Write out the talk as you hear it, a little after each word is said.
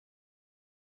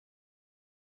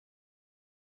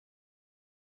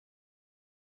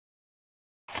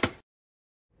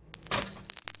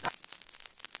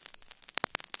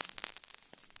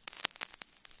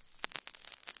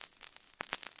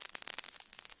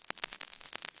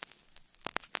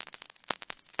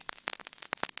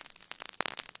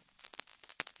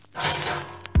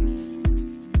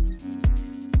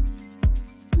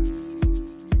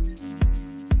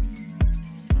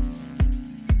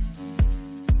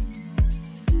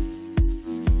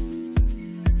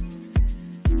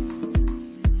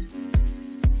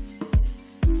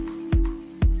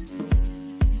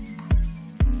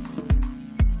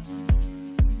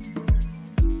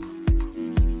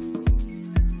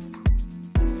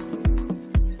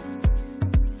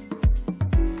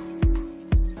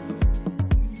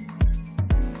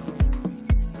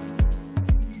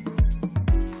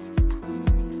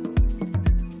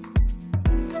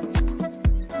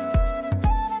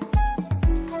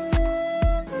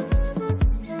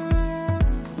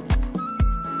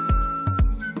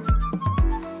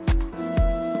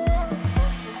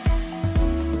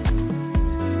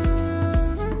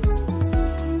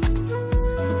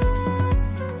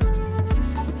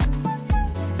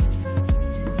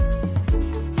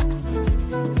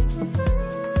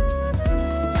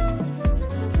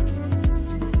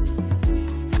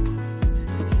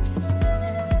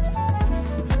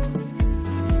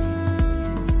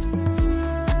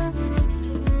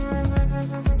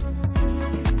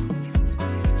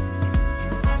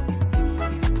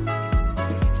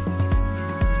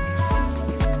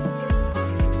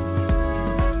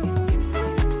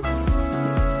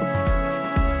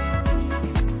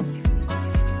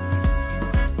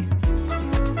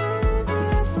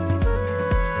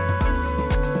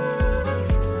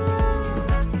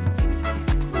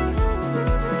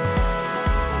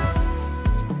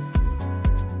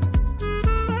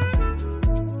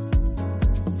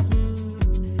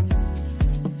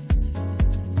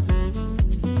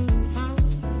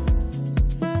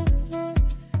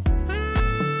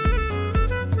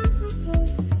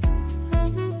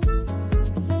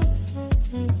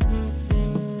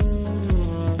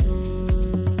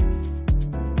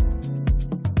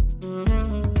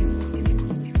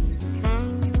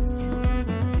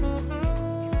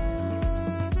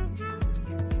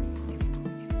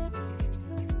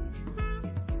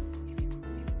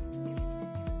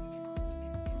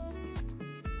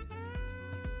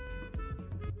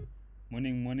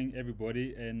Morning, morning,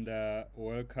 everybody, and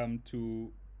welcome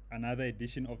to another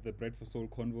edition of the Bread for Soul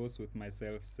Convos with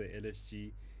myself, Sir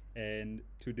LSG. And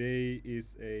today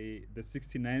is the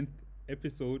 69th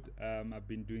episode. I've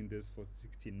been doing this for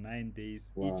 69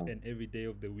 days, each Wow. and every day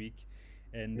of the week,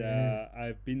 and Yeah.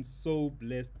 I've been so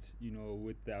blessed,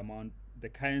 with the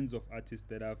kinds of artists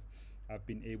that I've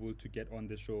been able to get on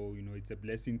the show. It's a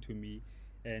blessing to me,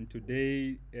 and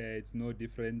today it's no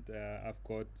different. I've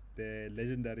got the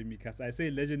legendary Mikas. I say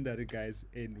legendary, guys,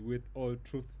 and with all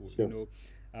truthful. Sure.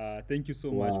 Thank you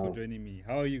so much for Wow. joining me.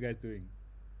 How are you guys doing?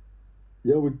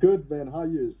 Yeah, we're good, man. How are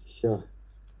you? Sure.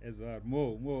 As well,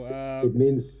 Mo. It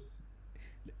means,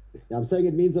 I'm saying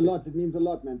it means a lot. It means a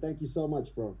lot, man. Thank you so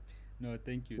much, bro. No,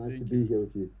 thank you, Nice to thank you. be here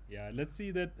with you. Yeah, let's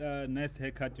see that nice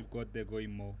haircut you've got there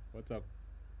going, Mo. What's up?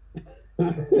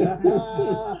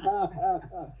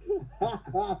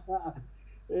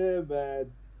 Yeah,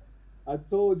 man. I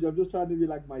told you, I'm just trying to be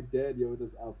like my dad here with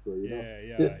this afro, you know?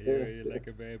 Yeah, you're like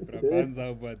a brabanza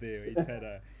over there.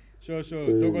 Sure. Yeah,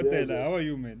 Dogotela, man. how are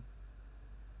you, man?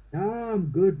 I'm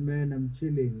good, man. I'm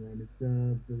chilling, man. It's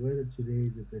the weather today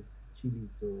is a bit chilly,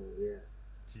 so yeah.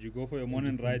 Did you go for your As you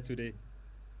morning can ride see. today?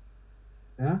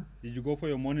 Huh? Did you go for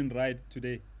your morning ride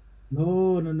today?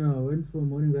 No. I went for a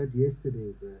morning ride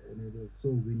yesterday, bro, and it was so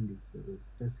windy, so it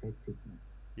was just hectic, man.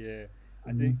 Yeah, I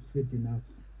I'm think not fit enough.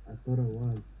 I thought I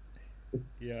was.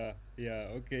 yeah,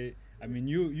 okay. I mean,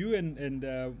 you and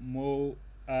Mo,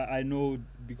 I know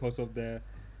because of the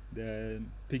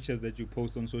pictures that you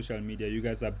post on social media. You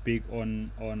guys are big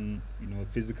on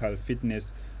physical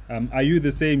fitness. Are you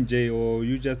the same, Jay, or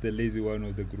you just the lazy one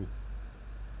of the group?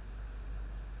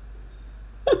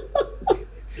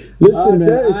 Listen,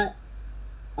 man. Jay.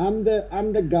 I'm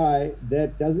the guy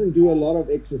that doesn't do a lot of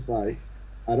exercise.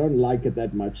 I don't like it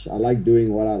that much. I like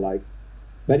doing what I like.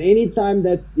 But anytime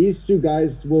that these two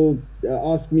guys will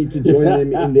ask me to join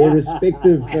them in their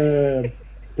respective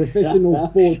professional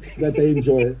sports that they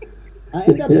enjoy, I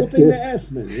end up whooping their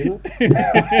ass, man.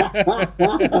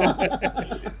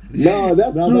 No,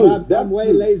 that's No, true. but I'm That's way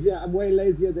true. lazier. I'm way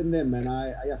lazier than them, man.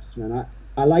 Yes, man.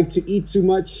 I like to eat too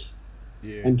much,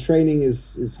 Yeah, and training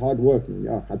is hard work, man.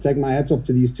 Yeah, I take my hats off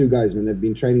to these two guys, man. They've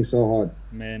been training so hard.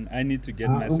 man, I need to get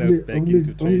Uh, myself only, back only,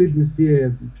 into only training. this year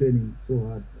I've been training so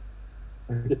hard,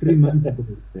 like 3 months ago.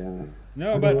 Yeah.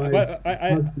 No, Otherwise, but the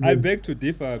past I years. beg to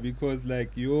differ because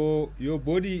like your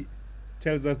body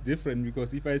tells us different.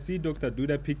 Because if I see Dr.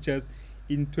 Duda pictures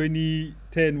in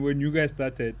 2010 when you guys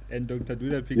started and Dr.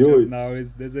 Duda pictures Yo, now,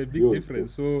 there's a big yo.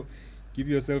 difference. So give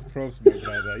yourself props, my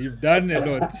brother. You've done a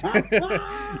lot.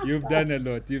 You've done a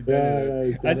lot. You've done a lot. Yeah,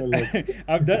 he's done a lot.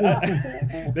 I've done.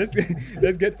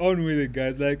 Let's get on with it,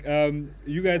 guys. Like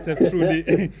you guys have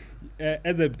truly.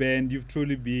 As a band, you've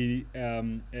truly been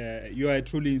you are a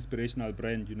truly inspirational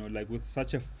brand. Like with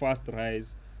such a fast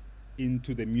rise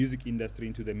into the music industry,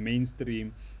 into the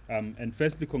mainstream. And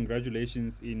firstly,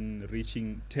 congratulations in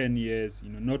reaching 10 years.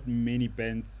 Not many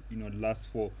bands last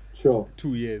for Sure.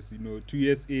 2 years. 2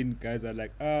 years in, guys are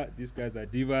like, these guys are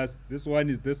divas. This one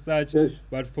is this such. Yes.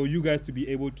 But for you guys to be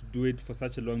able to do it for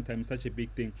such a long time, such a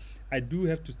big thing, I do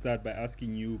have to start by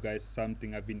asking you guys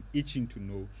something I've been itching to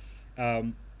know.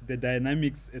 The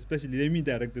dynamics, especially, let me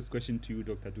direct this question to you,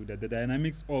 Dr. Duda. The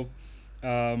dynamics of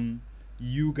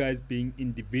you guys being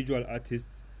individual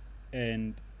artists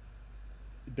and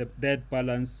that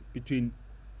balance between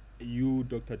you,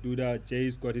 Dr. Duda.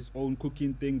 Jay's got his own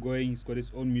cooking thing going, he's got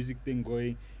his own music thing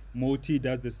going. Moti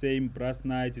does the same, Brass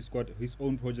Nights, he's got his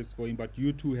own projects going, but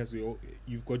you two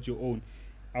you've got your own.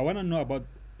 I want to know about,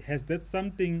 has that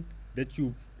something that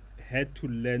you've had to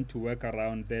learn to work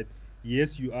around, that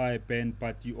yes, you are a band,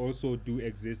 but you also do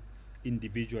exist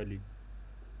individually?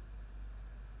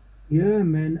 Yeah,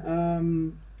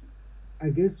 man. I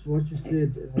guess what you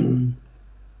said,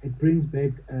 it brings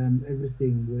back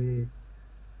everything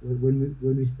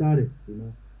when we started,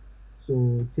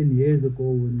 So 10 years ago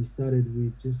when we started, we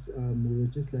were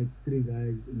just like three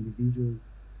guys, individuals,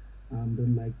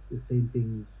 don't like the same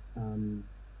things.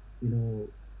 You know,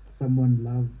 someone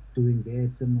loved doing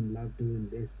that, someone loved doing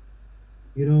this.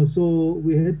 So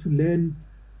we had to learn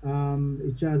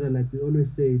each other. Like we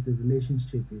always say, it's a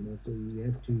relationship. So you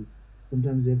have to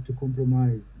sometimes you have to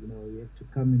compromise. You have to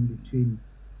come in between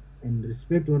and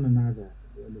respect one another.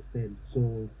 You understand?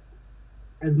 So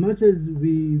as much as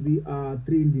we are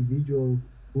three individual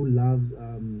who loves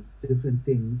different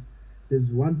things,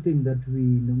 there's one thing that we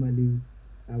normally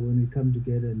when we come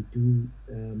together and do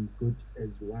good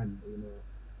as one,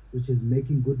 which is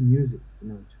making good music,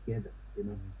 together.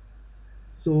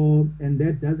 So, and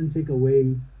that doesn't take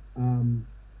away um,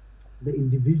 the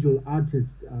individual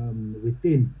artist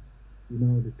within.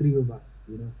 the three of us.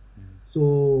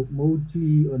 So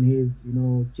Moti on his,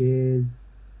 jazz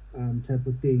type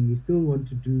of thing, he still want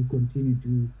to continue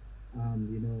to,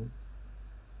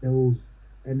 those.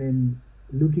 And then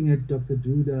looking at Dr.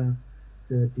 Duda,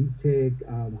 the deep tech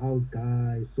house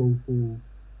guy, soulful.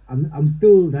 I'm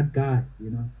still that guy.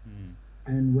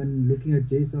 And when looking at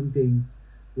Jay something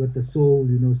with the soul,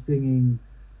 singing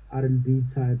R&B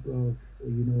type of,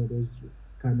 those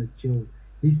kind of chill,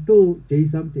 he's still Jay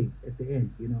something at the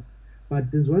end.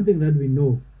 But there's one thing that we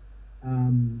know.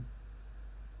 Um,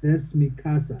 that's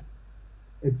Mikasa.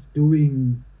 It's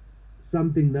doing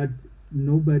something that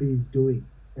nobody's doing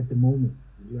at the moment.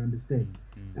 Do you understand?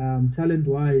 Talent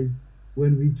wise,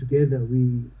 when we together,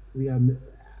 we are.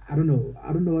 I don't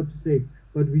know what to say,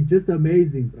 but we just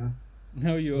amazing, bruh.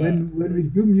 No, you are. When we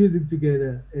do music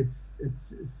together, it's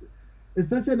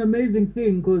such an amazing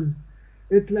thing because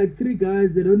it's like three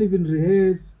guys. They don't even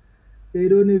rehearse. They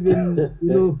don't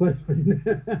even But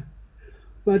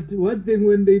but one thing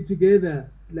when they together,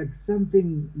 like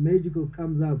something magical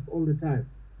comes up all the time.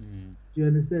 Do you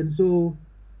understand? So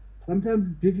sometimes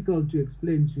it's difficult to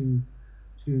explain to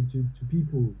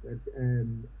people that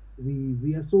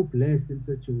we are so blessed in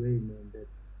such a way, man, that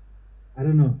I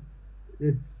don't know.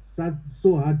 It's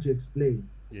so hard to explain,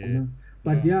 Yeah.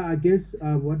 But No. yeah, I guess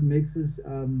what makes us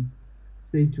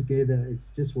stay together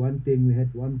is just one thing. We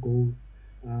had one goal,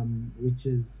 which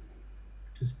is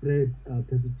to spread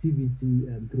positivity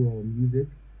through our music,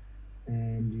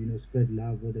 and spread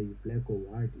love, whether you're black or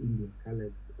white, Indian,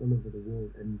 colored, all over the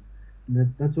world. And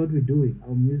that's what we're doing.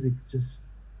 Our music's just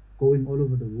going all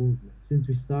over the world, man, since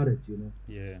we started. Yeah,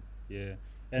 yeah. Yeah.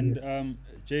 And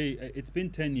Jay, it's been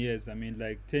 10 years. I mean,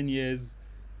 like 10 years.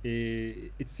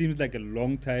 It seems like a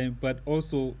long time, but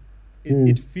also, it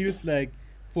Mm. feels like,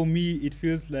 for me, it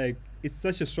feels like it's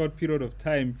such a short period of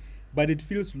time, but it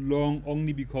feels long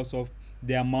only because of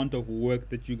the amount of work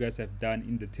that you guys have done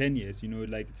in the 10 years.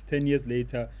 Like it's 10 years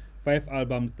later, 5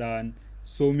 albums done,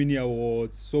 so many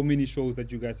awards, so many shows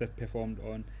that you guys have performed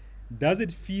on. Does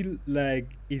it feel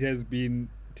like it has been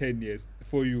 10 years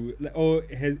for you, or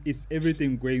is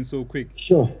everything going so quick?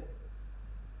 Sure.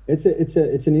 It's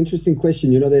an interesting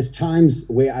question. There's times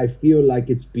where I feel like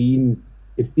it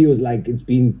feels like it's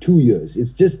been 2 years.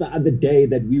 It's just the other day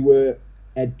that we were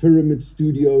at Pyramid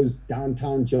Studios,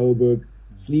 downtown Joburg,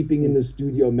 sleeping in the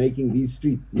studio, making these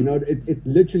streets. It's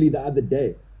literally the other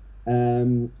day.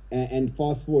 And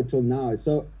fast forward till now.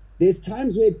 So there's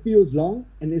times where it feels long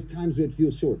and there's times where it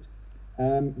feels short.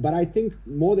 But I think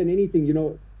more than anything,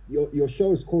 your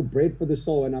show is called Bread for the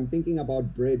Soul, and I'm thinking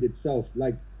about bread itself.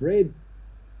 Like bread,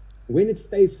 when it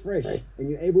stays fresh and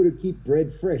you're able to keep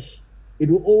bread fresh, it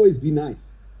will always be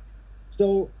nice.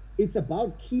 So it's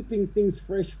about keeping things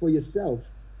fresh for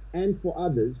yourself and for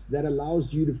others that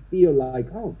allows you to feel like,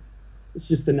 oh, it's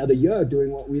just another year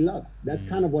doing what we love. That's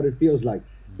kind of what it feels like.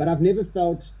 But I've never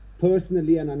felt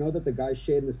personally, and I know that the guys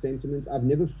share in the sentiments, I've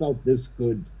never felt this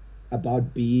good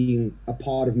about being a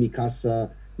part of Mikasa,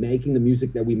 making the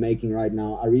music that we're making right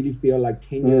now. I really feel like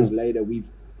 10 years later, we've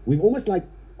almost like,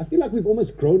 I feel like we've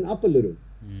almost grown up a little.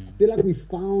 I feel like we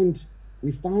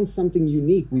found something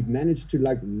unique. We've managed to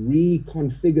like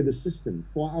reconfigure the system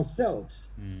for ourselves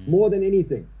more than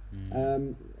anything.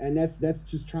 And that's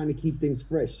just trying to keep things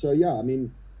fresh. So yeah, I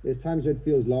mean, there's times where it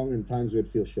feels long and times where it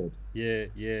feels short.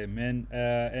 Yeah, man.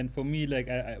 And for me, like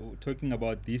I talking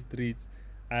about these streets,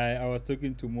 I was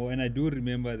talking to Mo, and I do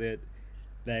remember that,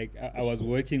 like I was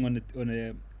working on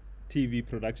a TV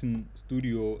production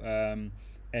studio,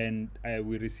 and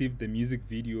we received the music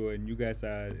video, and you guys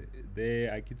are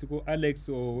there. I could go Alex,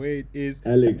 or where it is.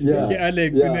 Alex, Yeah, yeah.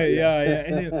 Alex. Yeah. Yeah.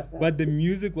 Anyway, but the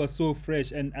music was so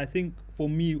fresh, and I think for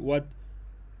me, what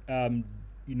um,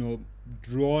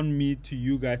 drawn me to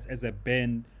you guys as a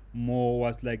band more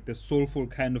was like the soulful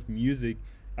kind of music,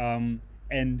 and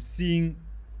seeing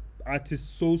artists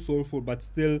so soulful but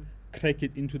still crack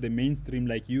it into the mainstream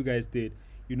like you guys did.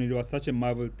 It was such a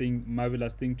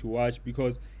marvelous thing to watch,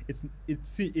 because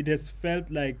it has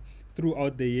felt like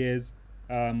throughout the years,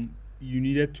 you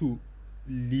needed to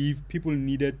people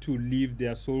needed to leave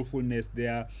their soulfulness,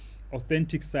 their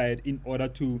authentic side, in order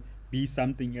to be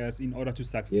something else, in order to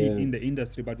succeed in the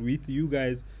industry. But with you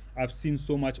guys, I've seen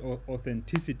so much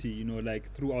authenticity,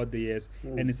 like throughout the years,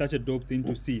 and it's such a dope thing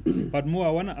to see. But more,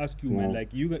 I want to ask you, man,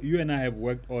 like you and I have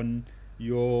worked on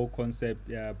your concept,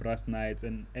 Brass Nights,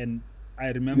 and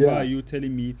I remember you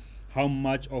telling me how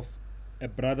much of a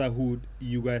brotherhood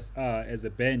you guys are as a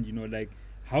band. Like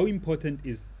how important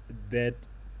is that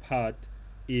part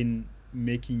in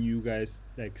making you guys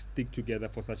like stick together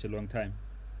for such a long time?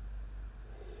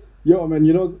 Yo, man,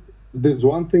 there's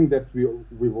one thing that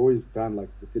we've always done like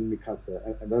within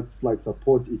Mikasa, and that's like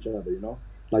support each other, you know.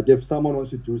 Like if someone wants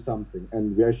to do something,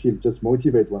 and we actually just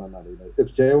motivate one another, you know.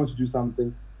 If Jay wants to do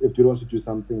something, if Jude wants to do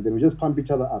something, then we just pump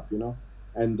each other up, you know.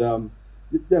 And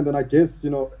yeah, and then I guess, you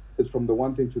know, it's from the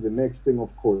one thing to the next thing,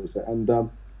 of course. And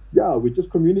yeah, we just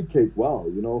communicate well,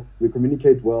 you know. We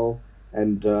communicate well,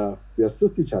 and we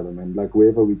assist each other, man, like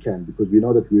wherever we can, because we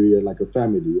know that we're like a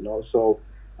family, you know. So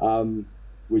um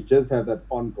we just have that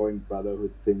ongoing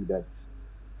brotherhood thing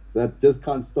that just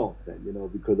can't stop, man, you know,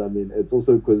 because I mean it's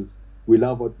also because we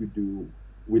love what we do,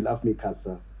 we love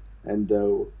Mikasa, and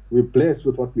we're blessed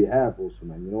with what we have also,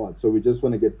 man, you know what, so we just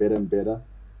want to get better and better,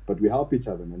 but we help each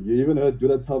other, man. You even heard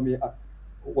Dula tell me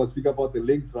what speak about the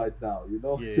links right now, you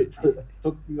know. Yeah, It's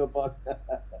talking about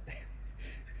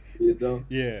you know.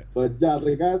 yeah. But yeah,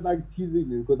 the guys like teasing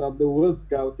me because I'm the worst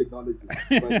guy with technology,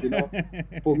 man. But you know,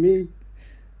 for me,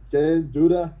 Jay and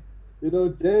Judah, you know,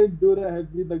 Jay and Judah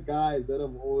have been the guys that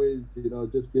have always, you know,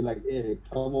 just been like, hey,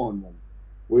 come on, man.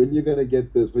 When you're gonna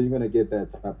get this, when you're gonna get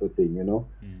that type of thing, you know?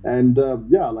 And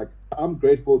yeah, like I'm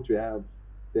grateful to have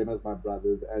them as my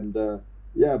brothers. And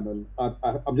yeah, man,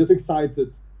 I'm just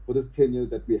excited for this 10 years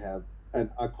that we have. And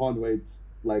I can't wait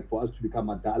like for us to become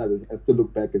Mandalas and still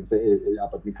look back and say, hey, yeah,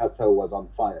 but Mikasa was on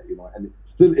fire, you know, and it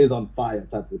still is on fire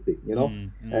type of thing, you know?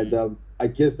 And I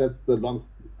guess that's the long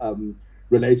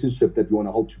relationship that we want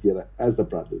to hold together as the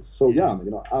brothers. So yeah, you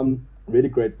know, I'm really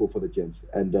grateful for the gents,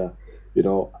 and you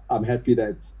know, I'm happy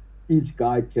that each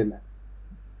guy can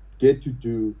get to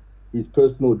do his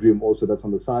personal dream also that's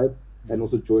on the side, and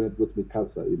also join it with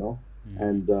Mikasa, you know.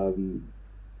 And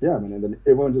yeah, man, and then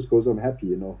everyone just goes home happy,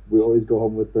 you know. We always go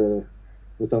home with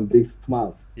some big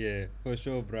smiles. Yeah, for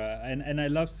sure, bruh. And I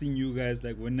love seeing you guys,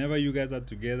 like whenever you guys are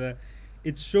together,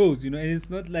 it shows, you know, and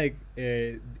it's not like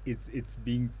it's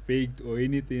being faked or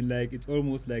anything. Like it's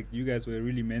almost like you guys were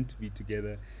really meant to be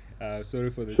together. Sorry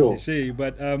for the Sure. cliche,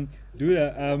 but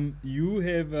Duda,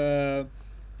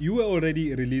 you were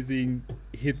already releasing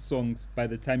hit songs by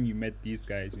the time you met these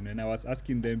guys, you know. And I was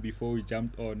asking them before we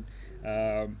jumped on,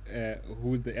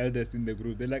 who's the eldest in the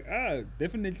group. They're like,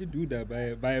 definitely Duda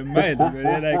by a mile. You know,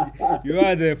 they're like, you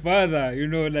are the father, you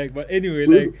know. Like, but anyway,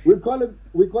 like We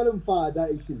call him Father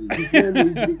actually. His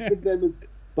nickname is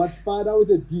but Father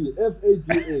with a D,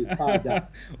 Fada, Father.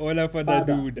 Ola Father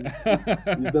Father.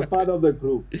 Duda. He's the father of the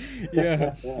group.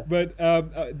 Yeah, but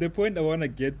the point I want to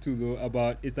get to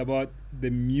though it's about the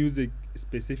music,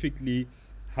 specifically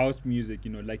house music.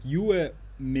 You know, like you were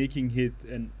making hit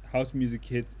and house music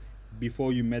hits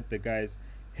before you met the guys.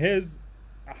 Has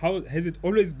it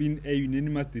always been a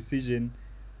unanimous decision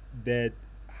that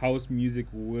house music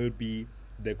will be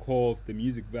the core of the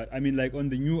music? But I mean, like on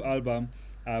the new album,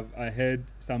 I heard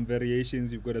some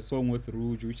variations. You've got a song with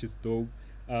Rouge, which is dope.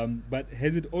 But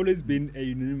has it always been a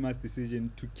unanimous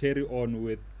decision to carry on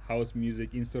with house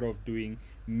music instead of doing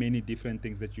many different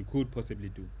things that you could possibly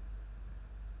do?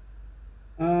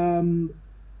 I'm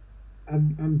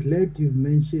glad you've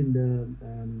mentioned the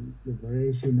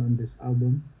variation on this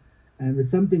album. It's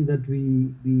something that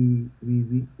we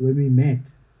when we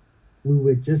met, we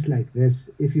were just like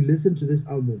this. If you listen to this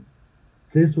album,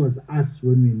 this was us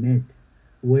when we met,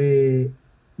 where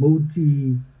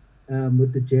Moti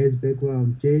with the jazz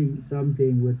background, Jay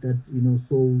something with that, you know,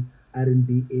 soul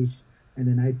R&B ish, and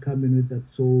then I come in with that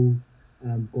soul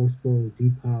gospel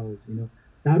deep house, you know.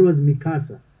 That was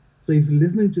Mikasa. So if you're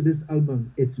listening to this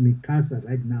album, it's Mikasa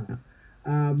right now.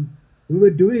 We were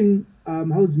doing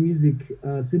house music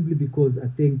simply because I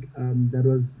think that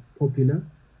was popular.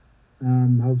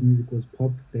 House music was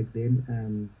pop back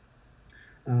then.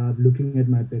 Looking at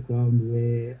my background,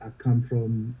 where I come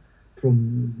from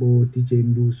both DJ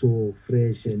Mbuso,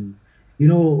 Fresh, and you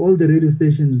know, all the radio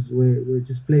stations were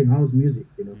just playing house music,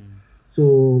 you know. So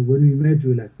when we met, we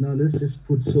were like, no, let's just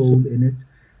put soul in it.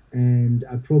 And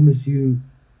I promise you,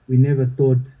 we never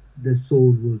thought the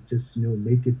soul will just, you know,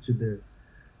 make it to the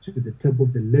top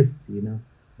of the list, you know,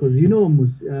 because you know,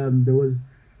 there was,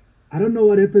 I don't know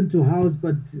what happened to house,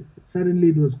 but suddenly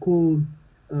it was called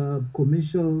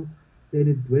commercial, then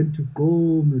it went to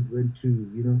gold, it went to,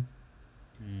 you know,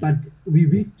 but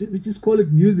we just call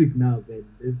it music now, man.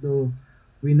 There's no,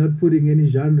 we're not putting any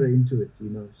genre into it, you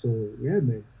know. So yeah,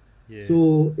 man. Yeah.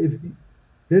 So if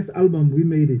this album we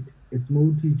made it, it's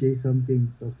Moti J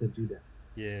something Dr. Judah.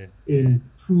 Yeah. In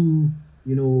true,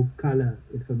 you know, color,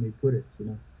 if I may put it, you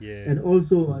know. Yeah. And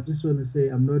also, I just want to say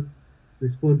I'm not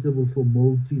responsible for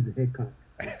Moti's haircut.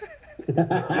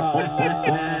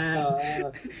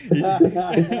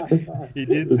 He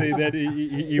did say that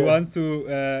he wants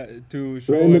to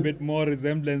show a bit more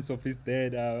resemblance of his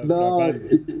dad. No,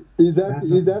 he's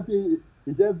happy.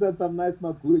 he just said some nice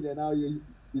magunya. Now he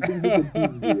thinks he can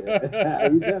tease me.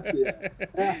 He's happy.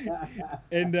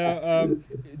 And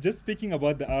just speaking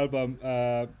about the album,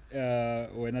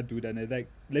 when I do that, like,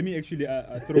 let me actually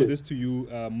throw this to you,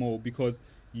 Mo, because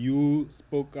you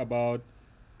spoke about.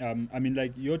 I mean,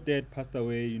 like, your dad passed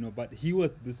away, you know, but he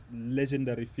was this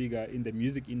legendary figure in the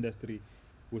music industry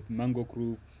with Mango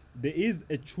Groove. There is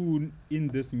a tune in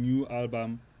this new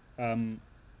album.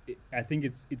 I think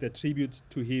it's a tribute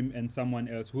to him and someone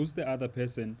else. Who's the other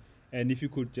person? And if you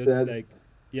could just That, like,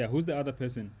 yeah, who's the other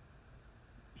person?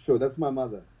 sure, that's my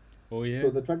mother. Oh yeah. So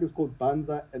the track is called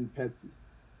Banza and Patsy.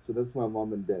 So that's my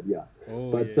mom and dad, yeah.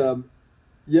 Oh But yeah.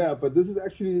 yeah, but this is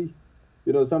actually,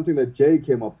 something that Jay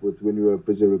came up with when we were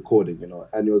busy recording,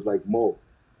 and he was like, Mo,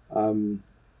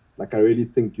 like I really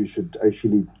think you should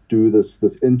actually do this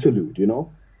interlude,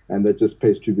 and that just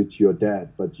pays tribute to your dad.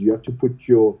 But you have to put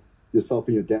yourself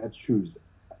in your dad's shoes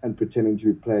and pretending to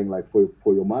be playing like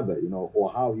for your mother,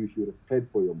 or how you should have played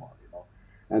for your mom.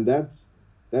 And that's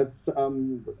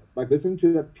like listening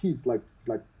to that piece, like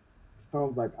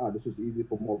sounds like this was easy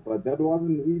for Mo, but that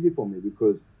wasn't easy for me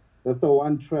because that's the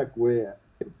one track where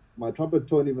my trumpet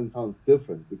tone even sounds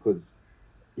different because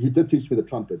he did teach me the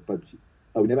trumpet, but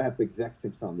we never had the exact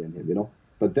same sound in him.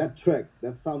 But that track,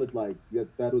 that sounded like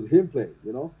that was him playing.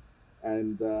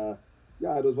 And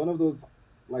yeah, it was one of those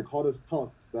like hardest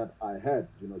tasks that I had,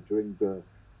 during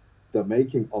the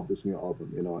making of this new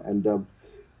album. And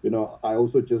I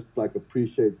also just like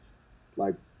appreciate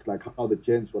like how the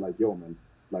gents were like, yo, man,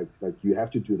 like you have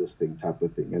to do this thing type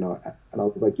of thing. And I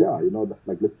was like, yeah,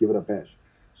 like let's give it a bash.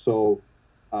 So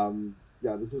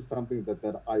yeah, this is something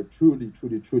that I truly,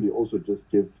 truly, truly also just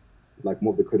give like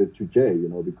more of the credit to Jay,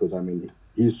 because I mean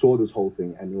he saw this whole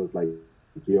thing and he was like,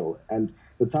 yo, and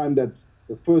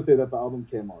the first day that the album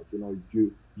came out,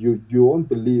 you won't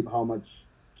believe how much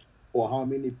or how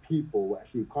many people were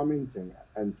actually commenting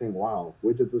and saying, wow,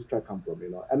 where did this track come from?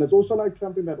 And it's also like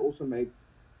something that also makes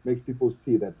people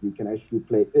see that we can actually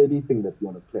play anything that we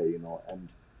want to play,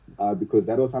 and because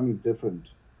that was something different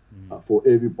for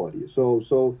everybody.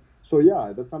 So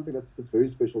yeah, that's something that's very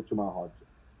special to my heart.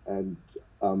 And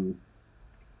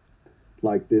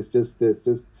like there's just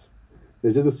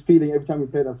this feeling every time we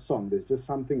play that song. There's just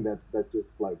something that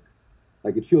just like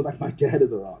it feels like my dad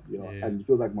is around, Yeah. and it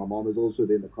feels like my mom is also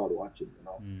there in the crowd watching,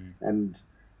 and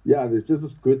yeah, there's just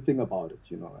this good thing about it,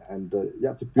 and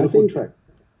yeah, it's a beautiful track.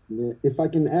 If I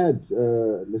can add,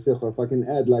 Lesego, if I can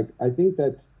add, like I think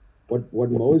that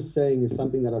what Mo is saying is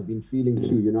something that I've been feeling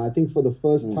too. I think for the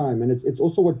first time, and it's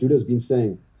also what Duda's been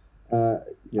saying.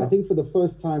 I think for the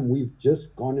first time we've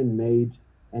just gone and made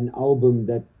an album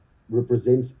that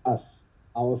represents us,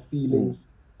 our feelings,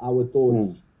 our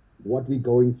thoughts, what we're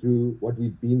going through, what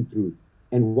we've been through,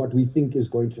 and what we think is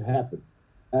going to happen.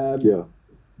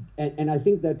 And I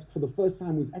think that for the first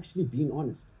time we've actually been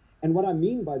honest. And what I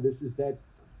mean by this is that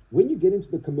when you get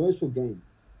into the commercial game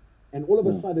and all of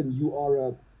a sudden you are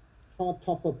a chart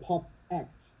topper pop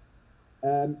act,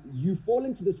 you fall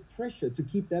into this pressure to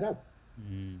keep that up.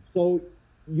 So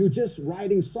you're just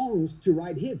writing songs to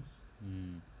write hits.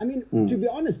 I mean, to be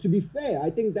honest, to be fair, I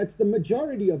think that's the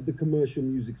majority of the commercial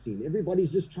music scene.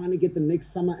 Everybody's just trying to get the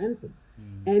next summer anthem.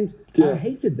 And I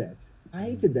hated that. I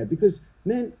hated that because,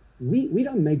 man, we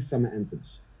don't make summer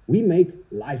anthems. We make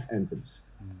life anthems.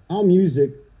 Our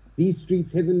music, These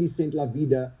Streets, Heavenly Saint La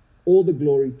Vida, All the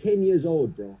Glory, 10 years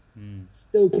old, bro.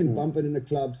 Still can bump it in a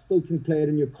club, still can play it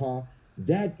in your car.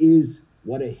 That is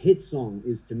what a hit song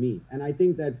is to me. And I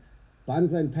think that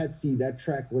Banza and Patsy, that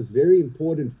track was very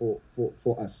important for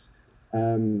us,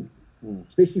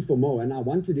 especially for Mo. And I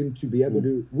wanted him to be able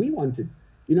to, we wanted,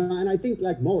 and I think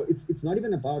like Mo, it's not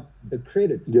even about the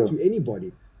credit to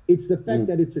anybody. It's the fact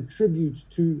that it's a tribute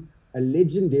to a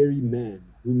legendary man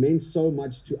who meant so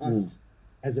much to us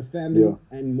as a family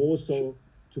and more so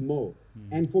to Mo.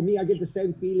 And for me, I get the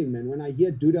same feeling, man. When I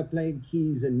hear Duda playing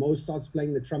keys and Mo starts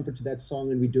playing the trumpet to that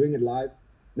song and we're doing it live,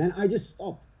 man, I just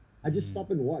stop. I just stop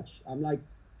and watch. I'm like,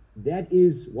 that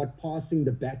is what passing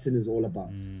the baton is all about.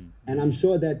 And I'm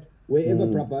sure that wherever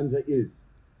Prabanza is,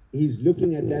 he's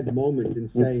looking at that moment and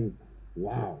saying,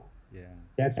 wow,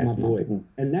 that's my boy.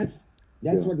 And that's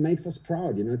what makes us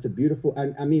proud. It's a beautiful,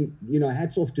 I mean,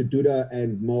 hats off to Duda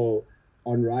and Mo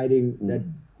on writing that.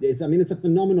 It's a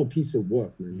phenomenal piece of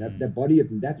work, man. That body of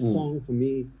that song for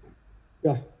me,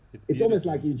 it's almost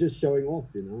like you're just showing off,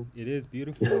 It is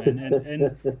beautiful,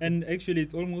 man. And actually,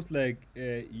 it's almost like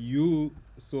you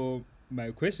saw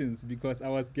my questions because I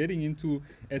was getting into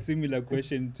a similar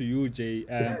question to you, Jay.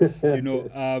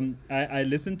 I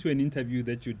listened to an interview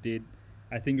that you did.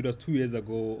 I think it was 2 years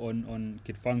ago on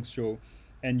Kid Funk's show,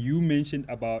 and you mentioned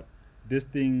about this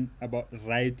thing about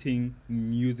writing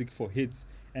music for hits,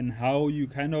 and how you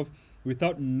kind of,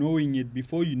 without knowing it,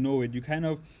 before you know it, you kind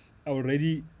of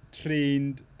already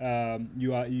trained.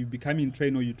 You becoming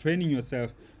trained, or you training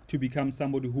yourself to become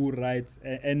somebody who writes,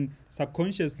 and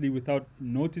subconsciously, without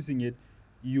noticing it,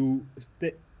 you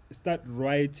start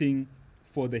writing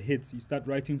for the hits. You start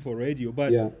writing for radio,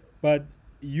 Yeah. but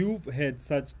you've had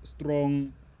such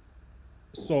strong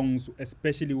songs,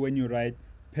 especially when you write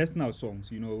personal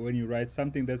songs, when you write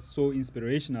something that's so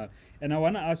inspirational. And I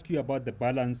want to ask you about the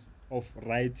balance of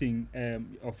writing,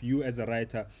 of you as a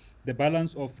writer, the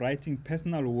balance of writing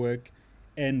personal work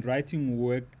and writing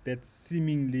work that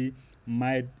seemingly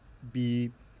might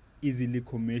be easily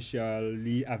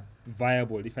commercially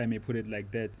viable, if I may put it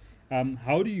like that.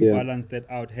 How do you Yeah. balance that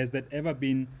out? Has that ever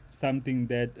been something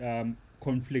that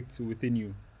conflicts within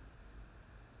you?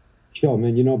 Sure,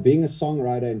 man. Being a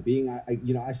songwriter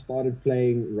and I started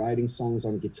writing songs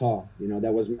on guitar.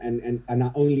 That was, and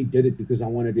I only did it because I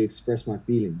wanted to express my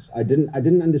feelings. I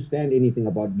didn't understand anything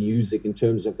about music in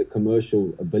terms of the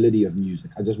commercial ability of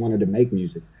music. I just wanted to make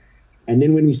music. And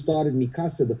then when we started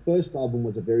CASA, the first album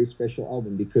was a very special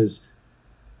album because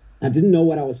I didn't know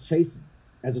what I was chasing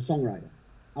as a songwriter.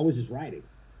 I was just writing.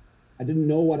 I didn't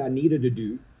know what I needed to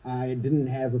do. I didn't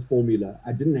have a formula.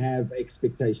 I didn't have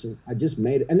expectation. I just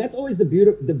made it. And that's always the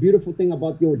beautiful thing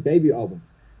about your debut album,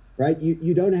 right?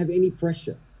 You don't have any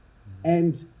pressure.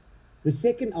 And the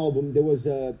second album, there was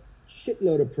a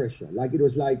shitload of pressure. Like, it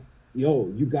was like,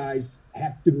 yo, you guys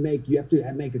have to make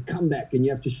a comeback, and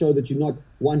you have to show that you're not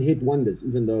one-hit wonders,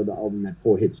 even though the album had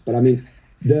 4 hits. But I mean,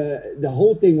 the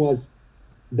whole thing was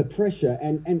the pressure.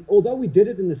 And although we did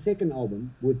it in the second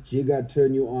album with Jigga,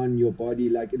 Turn You On, Your Body,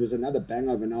 like, it was another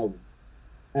banger of an album.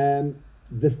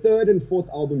 The third and fourth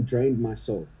album drained my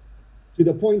soul, to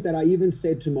the point that I even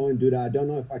said to Mo and Duda, I don't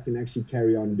know if I can actually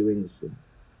carry on doing this thing.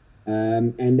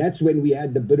 And that's when we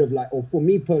had the bit of, like, or for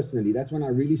me personally, that's when I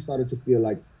really started to feel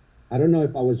like, I don't know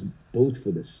if I was built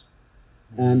for this.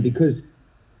 Because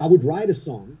I would write a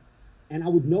song and I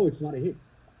would know it's not a hit.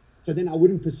 So then I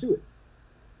wouldn't pursue it.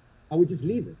 I would just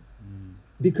leave it.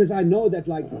 Because I know that,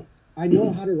 like, I know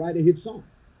how to write a hit song.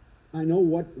 I know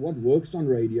what works on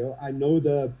radio. I know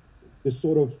the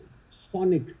sort of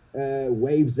sonic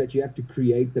waves that you have to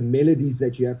create, the melodies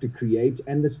that you have to create,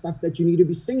 and the stuff that you need to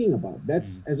be singing about.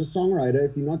 That's, as a songwriter,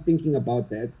 if you're not thinking about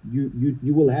that,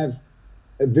 you will have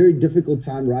a very difficult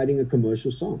time writing a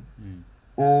commercial song.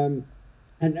 And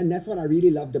that's what I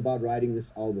really loved about writing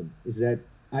this album, is that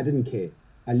I didn't care.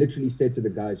 I literally said to the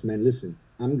guys, man, listen,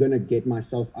 I'm going to get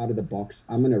myself out of the box.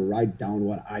 I'm going to write down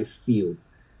what I feel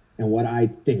and what I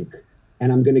think.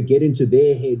 And I'm going to get into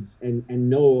their heads and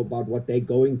know about what they're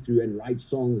going through, and write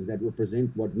songs that represent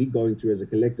what we're going through as a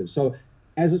collective. So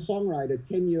as a songwriter,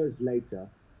 10 years later,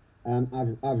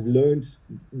 I've learned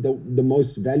the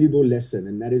most valuable lesson,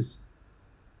 and that is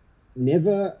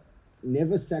never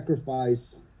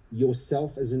sacrifice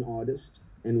yourself as an artist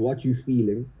and what you're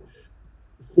feeling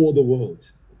for the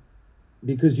world,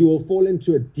 because you will fall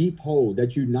into a deep hole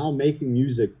that you're now making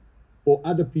music for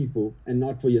other people and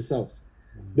not for yourself.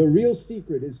 The real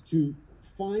secret is to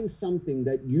find something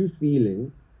that you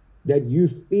feeling, that you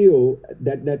feel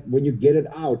that when you get it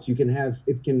out, you can have,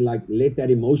 it can, like, let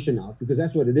that emotion out, because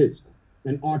that's what it is.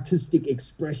 An artistic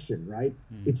expression, right?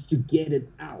 It's to get it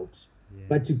out,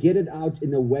 but to get it out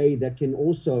in a way that can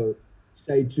also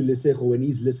say to Lesego, when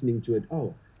he's listening to it,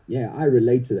 oh, yeah, I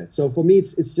relate to that. So for me,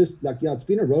 it's just like, yeah, it's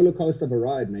been a roller coaster of a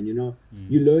ride, man.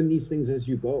 You learn these things as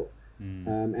you go.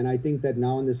 And I think that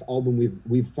now on this album,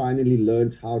 we've finally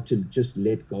learned how to just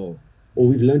let go, or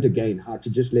we've learned again how to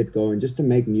just let go and just to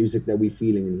make music that we're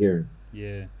feeling and hearing.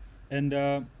 Yeah. And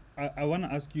I want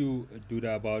to ask you,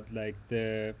 Duda, about, like,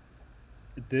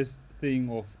 this thing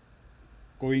of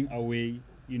going away,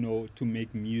 to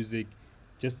make music,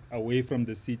 just away from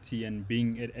the city, and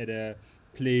being at a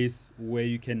place where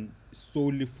you can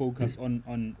solely focus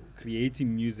on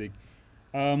creating music.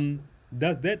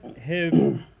 Does that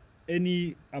have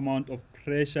any amount of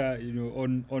pressure,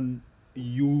 on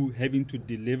you having to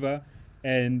deliver,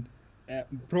 and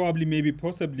probably, maybe,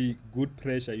 possibly good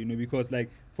pressure, because, like,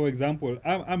 for example,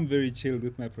 I'm very chilled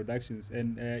with my productions,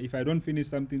 and if I don't finish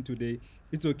something today,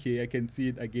 it's okay, I can see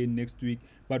it again next week.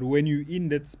 But when you're in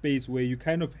that space where you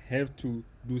kind of have to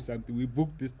do something, we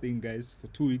booked this thing, guys, for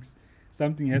 2 weeks,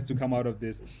 something has to come out of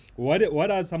this.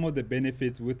 What are some of the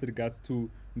benefits with regards to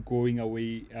going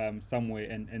away somewhere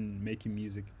and making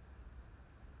music?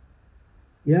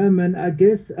 Yeah, man. I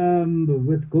guess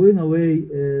with going away,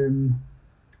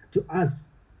 to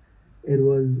us, it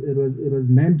was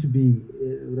meant to be.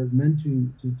 It was meant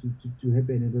to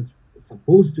happen. It was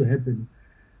supposed to happen.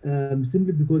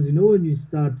 simply because when we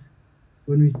started,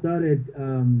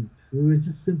 we were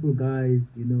just simple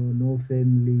guys, no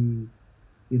family,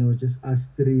 just us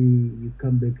three. You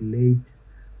come back late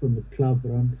from the club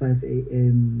around 5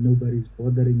 a.m. Nobody's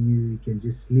bothering you. You can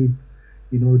just sleep,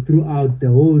 throughout the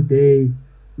whole day.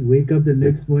 You wake up the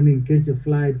next morning, catch a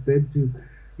flight back to,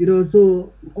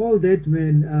 so all that,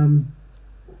 man.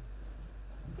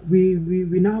 We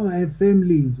now have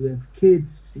families, we have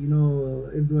kids,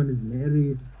 everyone is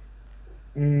married,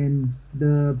 and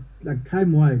the like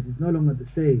time wise it's no longer the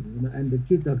same, and the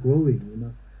kids are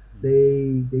growing,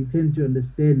 they tend to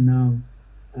understand now.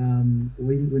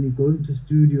 When you go into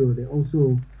studio, they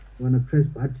also want to press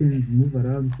buttons, move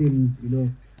around things,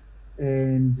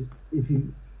 and if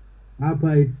you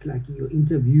Harper, it's like your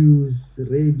interviews,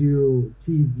 radio,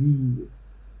 TV.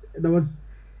 there was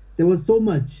there was so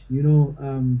much,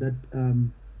 that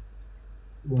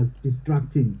was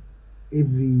distracting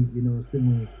every,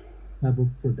 single type of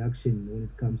production when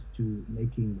it comes to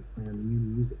making new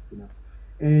music,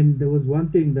 and there was one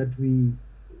thing that we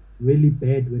really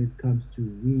bad when it comes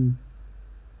to,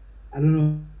 I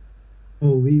don't know,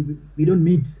 we don't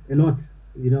meet a lot,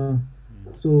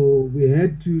 so we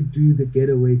had to do the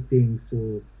getaway thing,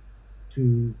 so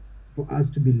to for us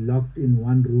to be locked in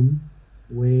one room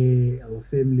where our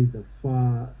families are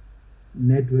far,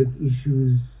 network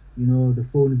issues, the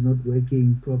phone is not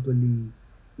working properly,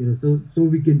 so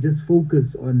we can just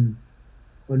focus on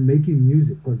making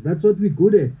music, because that's what we're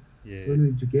good at. Yeah. When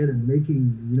we're together and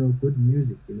making, good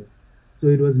music, so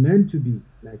it was meant to be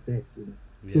like that,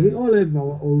 so we Yeah. all have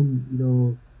our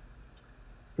own,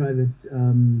 private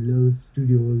little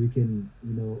studio where we can,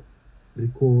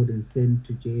 record and send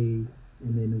to Jay,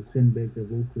 and then we'll send back the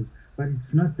vocals, but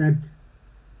it's not that,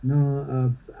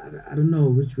 I don't know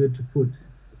which word to put,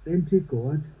 authentic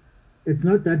or what. It's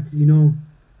not that,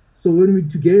 so when we're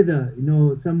together,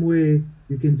 somewhere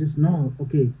you can just know,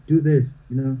 okay, do this,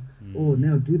 oh,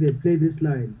 now do that, play this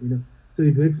line, so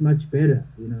it works much better,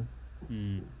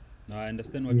 Mm. No, I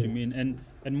understand what you Yeah. mean,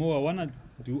 and more. I wanna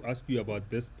do ask you about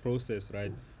this process,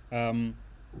 right?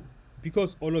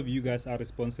 Because all of you guys are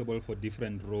responsible for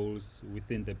different roles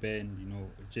within the band.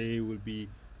 Jay will be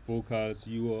vocals,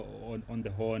 you are on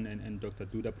the horn, and Dr.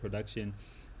 Duda production.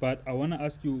 But I wanna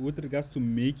ask you, with regards to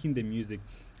making the music,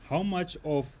 how much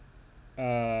of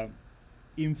uh,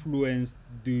 influence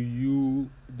do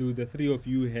the three of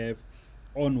you have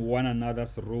on one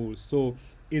another's roles? So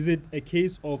is it a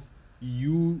case of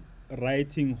you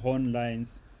writing horn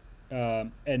lines,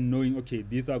 and knowing, okay,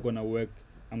 these are gonna work,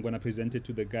 I'm gonna present it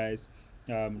to the guys?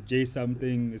 Jay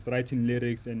something is writing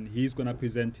lyrics and he's gonna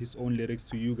present his own lyrics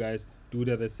to you guys, do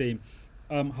the same.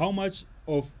 How much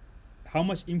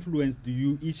influence do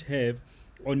you each have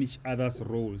on each other's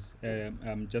roles,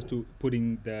 just to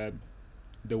putting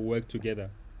the work together?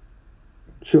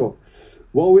 Sure.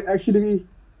 Well, we actually,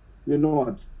 you know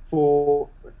what, for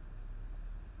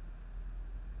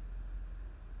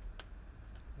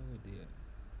Oh dear.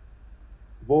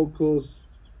 vocals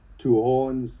to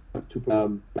horns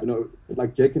to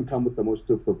like Jay can come with the most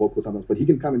of the vocals sometimes, but he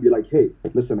can come and be like, hey,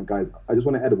 listen guys, I just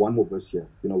want to add one more verse here,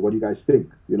 what do you guys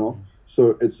think,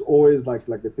 so it's always like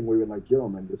the thing where we're like, yo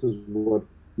man, this is what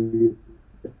we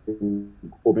think.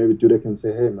 Or maybe Duda can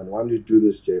say, hey man, why don't you do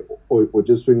this, Jay, or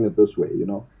just swing it this way,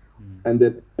 and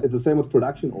then it's the same with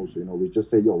production also, we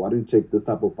just say, yo, why don't you take this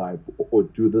type of vibe, or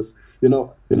do this, and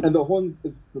the horns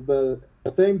is the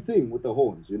same thing with the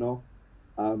horns,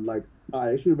 like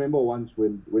I actually remember once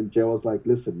when Jay was like,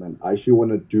 listen man, I actually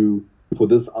want to do, for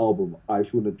this album, I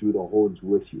actually want to do the horns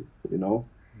with you,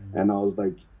 and I was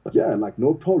like, yeah, like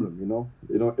no problem,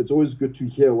 it's always good to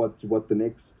hear what the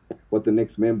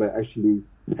next member actually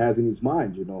has in his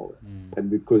mind, and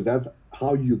because that's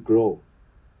how you grow,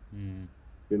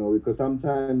 because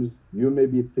sometimes you may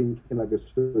be thinking like a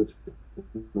certain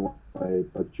way,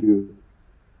 but you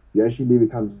actually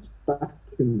become stuck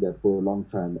in that for a long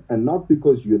time, and not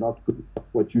because you're not good,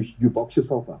 but you box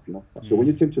yourself up, so when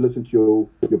you tend to listen to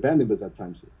your band members at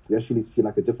times, you actually see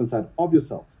like a different side of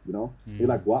yourself, you're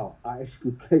like, wow, I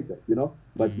actually played that,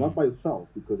 but not by yourself,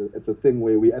 because it's a thing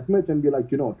where we admit and be like,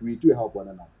 we do help one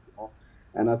another,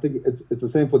 and I think it's the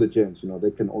same for the gents,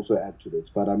 they can also add to this,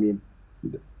 but I mean,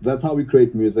 that's how we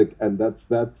create music, and that's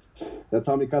how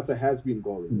Mikasa has been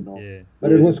going, Yeah.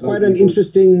 But it was quite an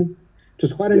interesting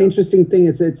thing.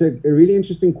 It's a really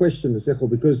interesting question, Sejo,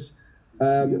 because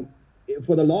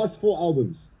for the last 4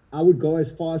 albums, I would go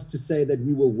as far as to say that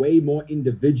we were way more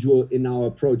individual in our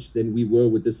approach than we were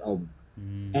with this album.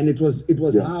 And it was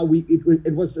how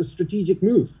it was a strategic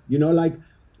move, like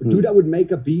Duda would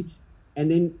make a beat, and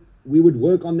then we would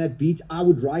work on that beat. I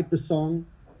would write the song,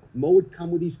 Mo would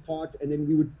come with his part, and then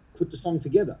we would put the song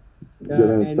together.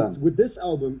 And with this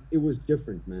album, it was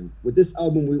different, man. With this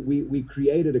album, we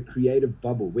created a creative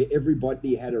bubble where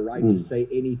everybody had a right to say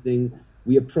anything.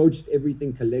 We approached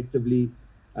everything collectively.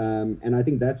 And I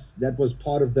think that was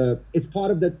part of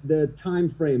the time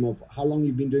frame of how long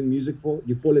you've been doing music for.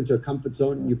 You fall into a comfort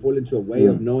zone, you fall into a way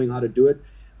of knowing how to do it.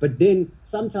 But then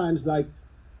sometimes, like,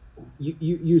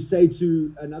 you say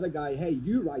to another guy, hey,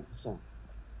 you write the song.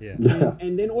 Yeah.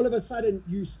 And then all of a sudden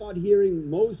you start hearing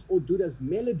Mo's or Duda's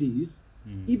melodies,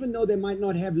 even though they might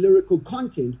not have lyrical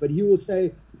content, but he will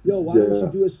say, yo, why don't you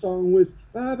do a song with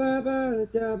ba ba ba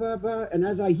da ba ba? And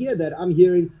as I hear that, I'm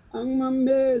hearing ang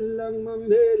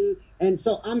mamel, and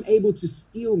so I'm able to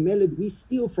steal melody. We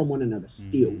steal from one another.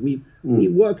 We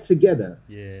work together.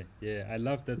 Yeah, I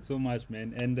love that so much,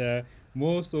 man. And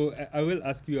more so, I will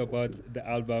ask you about the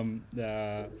album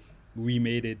We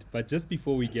Made It, but just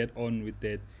before we get on with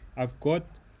that, I've got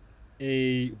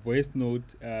a voice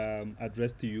note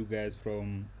addressed to you guys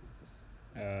from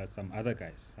some other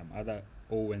guys, some other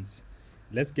Owens.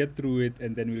 Let's get through it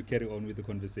and then we'll carry on with the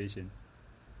conversation.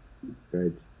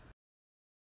 Great.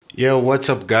 Yo, what's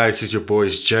up, guys? It's your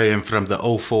boys JM from the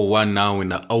 041 now in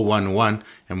the 011,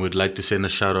 and we'd like to send a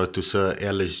shout out to Sir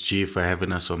LSG for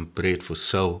having us on Bread for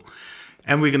Soul.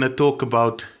 And we're gonna talk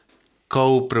about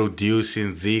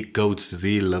co-producing the GOAT's,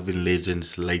 the Living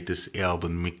Legends' latest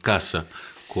album, CASA,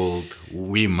 called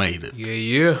We Made It.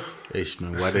 Yeah.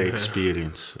 Man, what an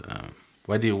experience.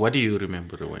 What do you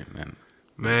remember, Wayne, man?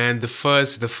 Man, the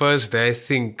first day I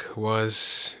think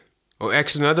was,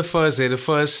 actually not the first day, the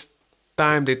first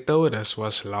time they told us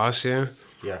was last year.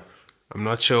 Yeah. I'm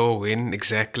not sure when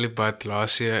exactly, but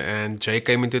last year, and Jay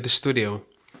came into the studio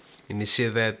and he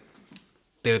said that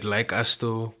they would like us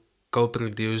to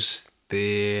co-produce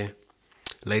the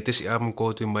latest album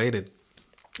called We Made It.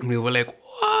 And we were like,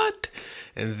 what?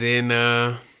 And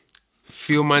then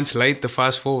few months later,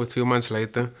 fast forward a few months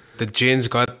later, the Gents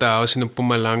got the house in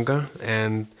Mpumalanga,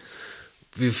 and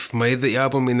we've made the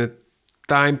album in a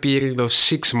time period of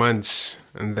 6 months,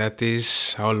 and that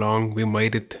is how long We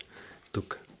Made It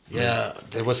took. Yeah,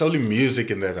 there was only music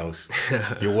in that house.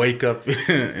 You wake up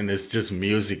and it's just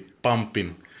music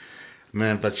pumping.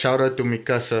 Man, but shout out to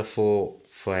Mikasa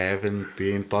for having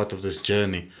been part of this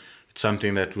journey. It's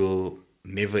something that we'll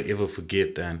never ever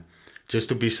forget, and just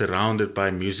to be surrounded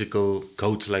by musical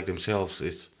coaches like themselves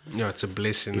is it's a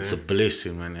blessing. It's a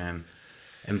blessing, man,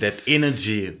 and that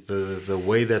energy, the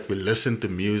way that we listen to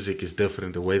music is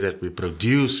different. The way that we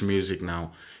produce music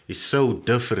now is so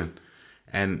different,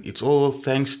 and it's all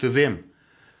thanks to them.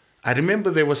 I remember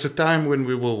there was a time when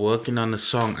we were working on a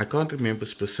song. I can't remember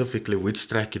specifically which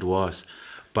track it was,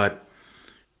 but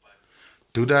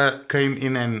Duda came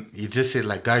in and he just said,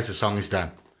 like, guys, the song is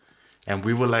done. And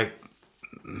we were like,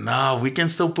 nah, we can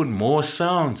still put more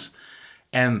sounds.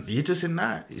 And he just said,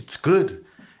 nah, it's good.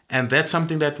 And that's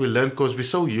something that we learned because we're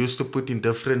so used to putting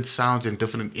different sounds and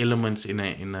different elements in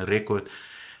a record.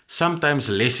 Sometimes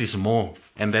less is more.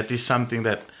 And that is something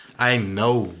that I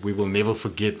know we will never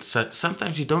forget. So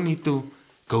sometimes you don't need to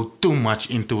go too much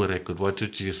into a record. What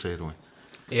would you say, Roy?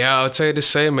 Yeah, I would say the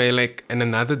same, eh? Like, and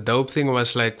another dope thing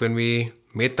was like when we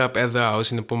met up at the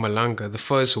house in Mpumalanga, the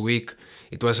first week,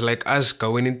 it was like us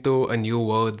going into a new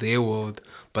world, their world.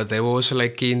 But they were also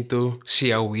like keen to see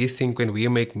how we think when we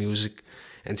make music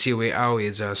and see where our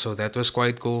heads are. So that was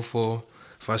quite cool for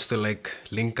us to like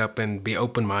link up and be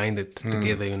open-minded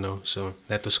together, you know. So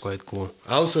that was quite cool.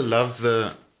 I also love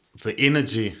the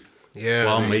energy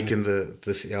while making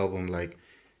this album. Like,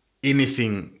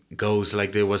 anything goes.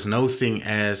 Like, there was no thing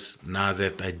as, nah,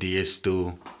 that idea is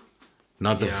too,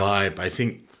 not the vibe. I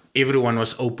think everyone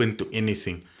was open to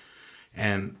anything.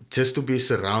 And just to be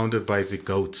surrounded by the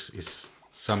GOATs is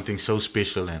something so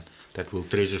special and that we'll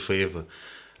treasure forever.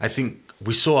 I think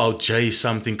we saw how Jay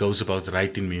something goes about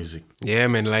writing music. Yeah,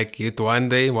 man, like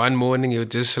one morning,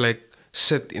 you'd just like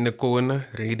sit in a corner,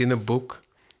 reading a book,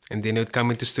 and then you'd come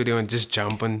into the studio and just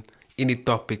jump on any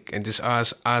topic and just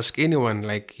ask anyone,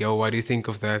 like, yo, what do you think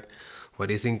of that? What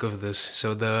do you think of this?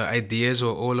 So the ideas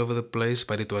were all over the place,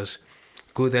 but it was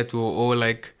good that we were all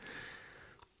like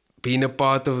being a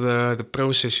part of the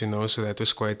process, you know, so that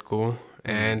was quite cool.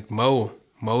 And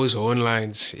Mo's horn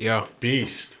lines,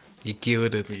 Beast. He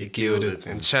killed it. He killed it.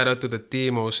 And shout out to the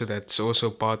team also that's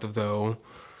also part of the whole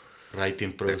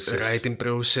writing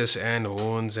process and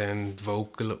horns and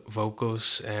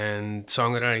vocals and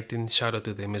songwriting. Shout out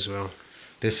to them as well.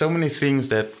 There's so many things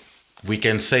that we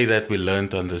can say that we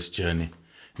learned on this journey.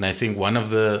 And I think one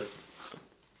of the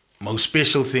most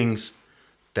special things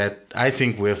that I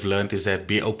think we have learned is that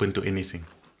be open to anything.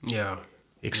 Yeah.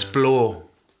 Explore.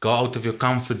 Go out of your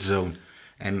comfort zone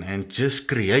and just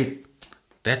create.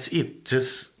 That's it.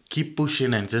 Just keep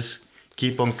pushing and just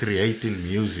keep on creating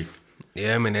music.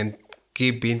 Yeah, man, and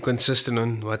keep being consistent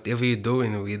on whatever you're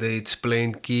doing, whether it's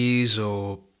playing keys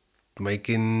or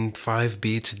making 5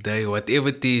 beats a day, whatever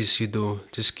it is you do,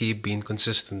 just keep being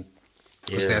consistent.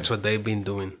 Because Yeah. that's what they've been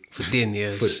doing for 10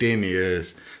 years. For 10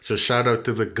 years. So shout out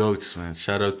to the GOATs, man.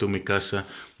 Shout out to Mikasa.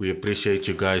 We appreciate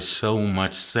you guys so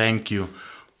much. Thank you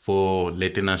for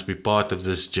letting us be part of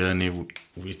this journey.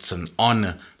 It's an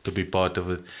honor to be part of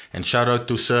it. And shout out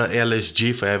to Sir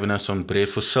LSG for having us on Bread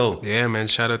for Soul. Yeah, man,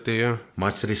 shout out to you.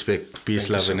 Much respect. Peace, Thank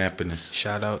you, love, sir. and happiness.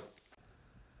 Shout out.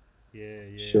 Yeah,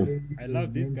 yeah. Sure. I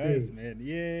love these guys, Menze. man.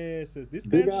 Yes, these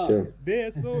Big guys. up. Sure.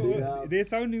 They're Big so up. they're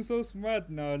sounding so smart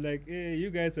now. Like, hey, you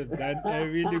guys have done a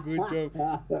really good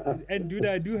job. And dude,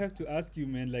 I do have to ask you,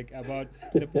 man, like about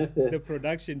the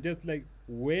production. Just like,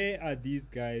 where are these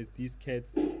guys, these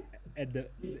cats, at the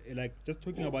like? Just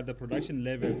talking about the production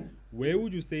level, where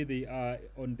would you say they are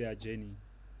on their journey?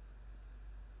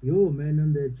 Yo, man,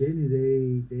 on their journey,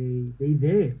 they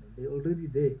there, man. They already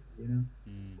there, you know,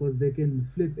 because they can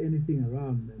flip anything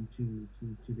around and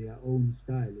to their own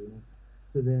style, you know.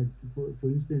 So that, for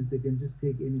instance, they can just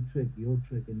take any track, your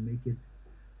track, and make it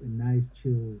a nice,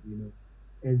 chill, you know,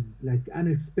 as like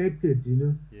unexpected, you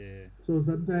know. Yeah. So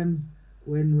sometimes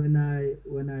when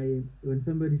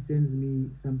somebody sends me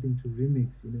something to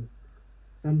remix, you know,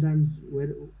 sometimes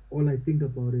when all I think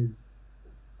about is,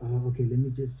 okay, let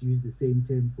me just use the same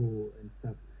tempo and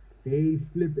stuff. They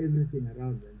flip everything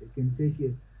around, and they can take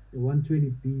a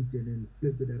 120 beat and then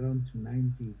flip it around to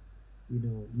 90, you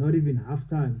know, not even half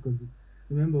time. Because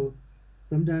remember,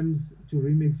 sometimes to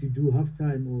remix you do half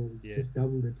time or Yeah. just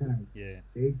double the time. Yeah.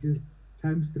 They just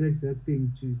time stretch that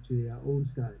thing to their own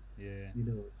style, Yeah. you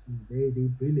know. So they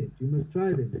brilliant. You must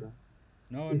try them, bro.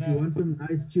 No, If no. you want some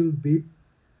nice chill beats,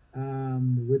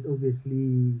 with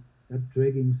obviously that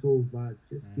dragging soul vibe,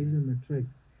 just give them a track.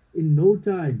 In no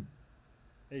time,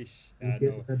 Ish, you get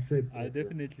no. that track. I'll back, bro.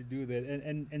 definitely do that.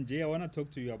 And Jay, I want to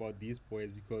talk to you about these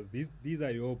boys because these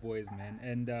are your boys, man.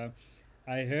 And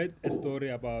I heard a story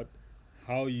about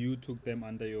how you took them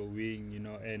under your wing, you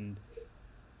know, and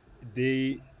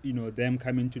they, you know, them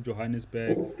coming to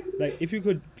Johannesburg. Like, if you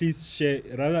could please share,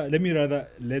 let me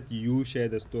let you share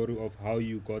the story of how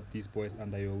you got these boys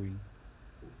under your wing.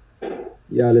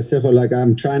 Yeah, Lesego, like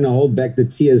I'm trying to hold back the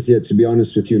tears here, to be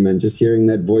honest with you, man. Just hearing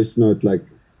that voice note, like,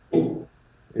 you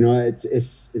know,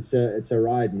 it's a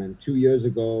ride, man. 2 years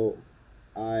ago,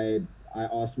 I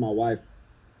asked my wife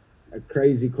a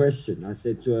crazy question. I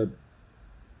said to her,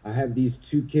 I have these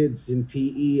 2 kids in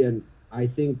PE, and I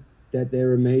think that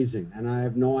they're amazing, and I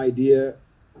have no idea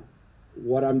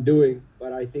what I'm doing,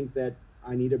 but I think that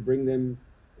I need to bring them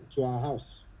to our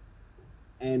house.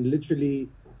 And literally,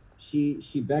 she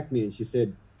backed me and she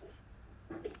said,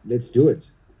 let's do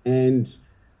it. And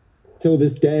till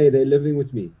this day, they're living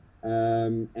with me.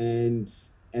 And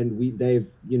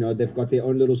they've got their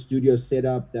own little studio set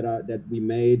up that we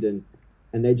made, and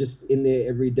they're just in there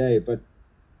every day. But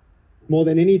more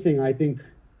than anything, I think,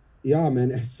 yeah,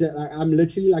 man, I'm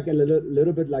literally like a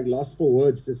little bit like lost for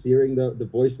words, just hearing the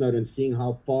voice note and seeing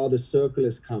how far the circle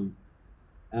has come.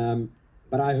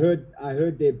 But I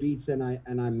heard their beats, and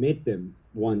I met them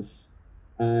once,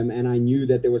 and I knew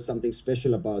that there was something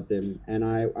special about them. And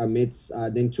I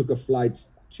then took a flight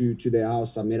to their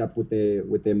house. I met up with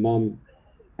their mom,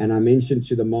 and I mentioned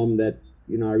to the mom that,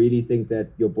 you know, I really think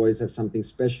that your boys have something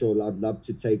special. I'd love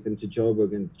to take them to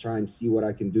Joburg and try and see what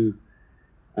I can do.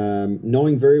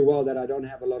 Knowing very well that I don't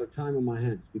have a lot of time on my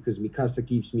hands because Mikasa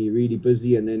keeps me really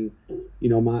busy, and then, you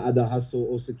know, my other hustle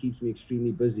also keeps me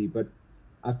extremely busy. But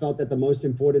I felt that the most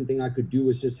important thing I could do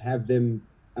was just have them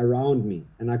around me,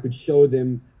 and I could show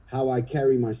them how I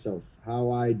carry myself, how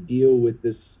I deal with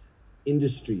this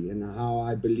industry, and how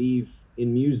I believe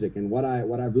in music and what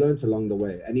I've learned along the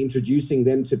way, and introducing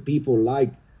them to people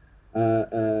like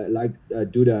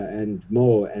Duda and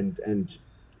Mo, and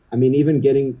I mean, even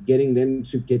getting them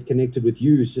to get connected with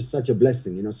you is just such a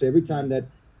blessing, you know. So every time that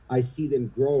I see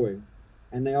them growing,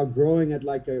 and they are growing at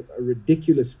like a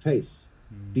ridiculous pace,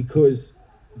 because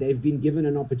they've been given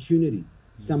an opportunity.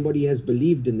 Somebody has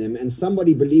believed in them, and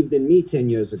somebody believed in me 10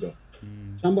 years ago.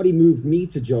 Somebody moved me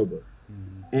to Joburg.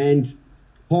 And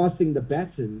passing the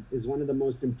baton is one of the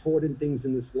most important things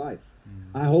in this life.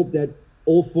 I hope that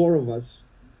all 4 of us,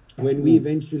 when we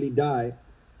eventually die,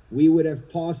 we would have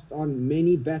passed on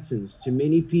many batons to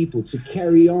many people to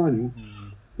carry on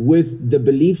with the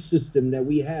belief system that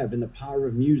we have, and the power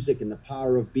of music, and the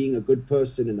power of being a good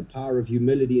person, and the power of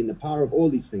humility, and the power of all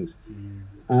these things.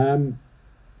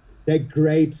 They're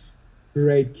great.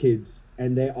 great kids,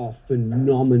 and they are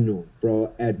phenomenal,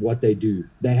 bro, at what they do.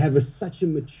 They have such a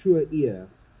mature ear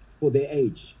for their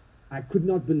age. I could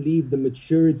not believe the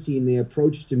maturity in their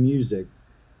approach to music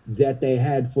that they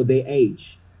had for their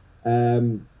age.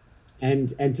 And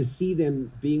to see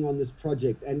them being on this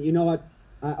project. And you know what?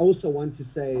 I also want to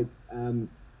say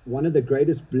one of the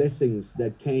greatest blessings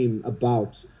that came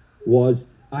about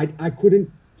was I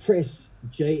couldn't press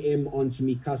JM onto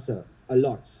me CASA a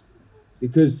lot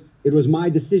because it was my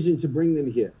decision to bring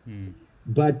them here.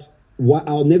 But what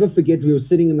I'll never forget, we were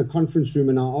sitting in the conference room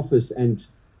in our office, and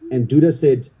Duda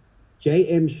said,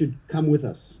 JM should come with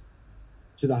us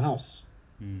to the house.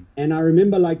 And I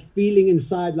remember like feeling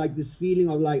inside like this feeling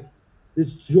of like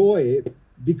this joy,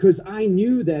 because I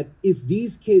knew that if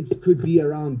these kids could be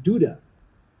around Duda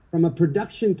from a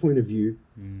production point of view,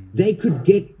 they could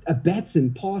get a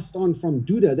baton passed on from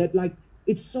Duda that like,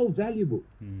 it's so valuable.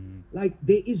 Like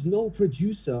there is no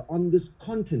producer on this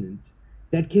continent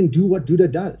that can do what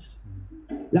Duda does.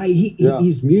 Like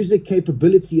his music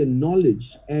capability and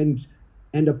knowledge and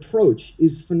approach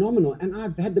is phenomenal. And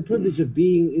I've had the privilege of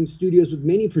being in studios with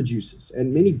many producers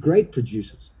and many great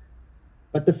producers.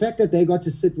 But the fact that they got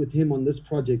to sit with him on this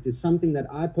project is something that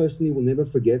I personally will never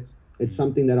forget. It's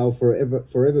something that I'll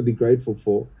forever be grateful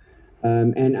for.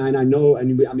 And I know,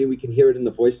 we can hear it in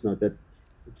the voice note that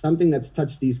it's something that's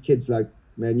touched these kids. Like,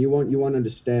 man, you won't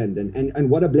understand. And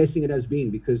what a blessing it has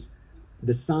been, because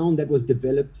the sound that was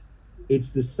developed,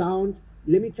 it's the sound.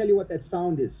 Let me tell you what that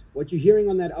sound is. What you're hearing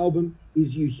on that album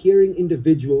is you hearing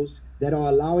individuals that are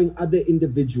allowing other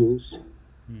individuals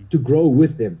to grow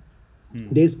with them.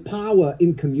 There's power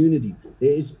in community.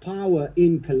 There is power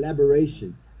in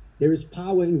collaboration. There is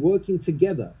power in working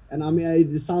together. And I mean,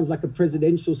 it sounds like a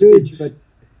presidential speech, but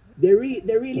there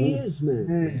really is,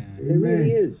 man. There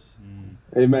really is.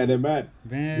 Amen.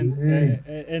 Man,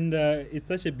 and it's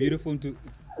such a beautiful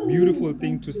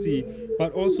thing to see.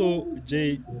 But also,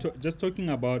 Jay, just talking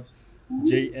about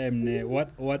JM,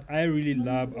 what I really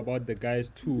love about the guys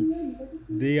too,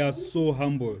 they are so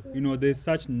humble. You know, they're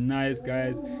such nice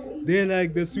guys. They're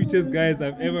like the sweetest guys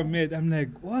I've ever met. I'm like,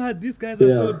 what? These guys are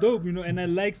so dope, you know, and I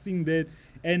like seeing that.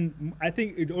 And I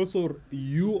think you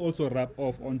also rub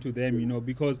off onto them, you know,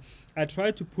 because I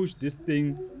try to push this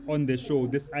thing on the show,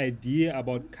 this idea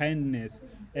about kindness.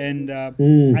 And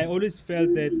I always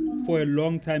felt that for a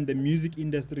long time, the music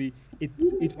industry,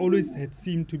 it always had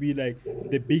seemed to be like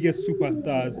the biggest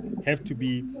superstars have to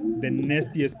be the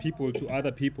nastiest people to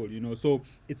other people, you know. So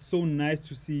it's so nice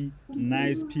to see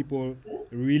nice people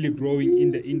really growing in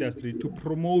the industry to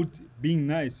promote being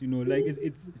nice, you know, like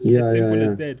it's as simple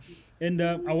as that. And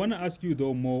I want to ask you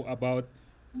though more about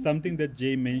something that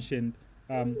Jay mentioned,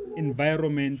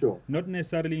 environment, not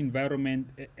necessarily environment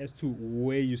as to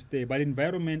where you stay, but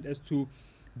environment as to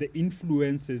the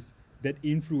influences that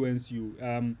influence you.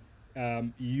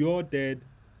 Your dad,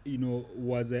 you know,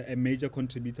 was a major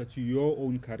contributor to your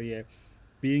own career,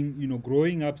 being, you know,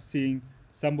 growing up seeing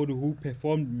somebody who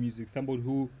performed music, somebody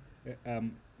who,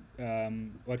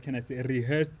 what can I say,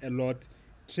 rehearsed a lot,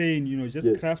 trained, you know, just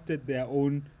crafted their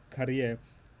own career.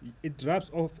 It rubs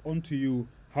off onto you.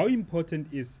 How important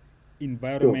is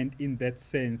environment in that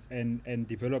sense, and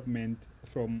development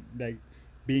from like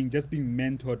being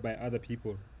mentored by other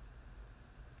people?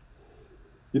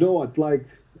 You know what, like,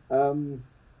 now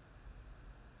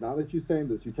that you're saying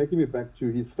this, you're taking me back to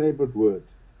his favorite word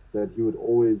that he would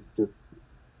always just,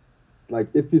 like,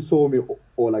 if he saw me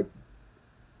or like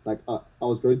I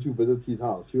was going to visit his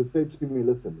house, he would say to me,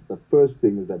 listen, the first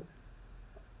thing is that,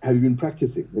 have you been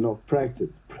practicing? You know,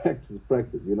 practice,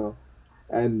 you know.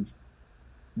 And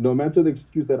no matter the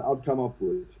excuse that I'd come up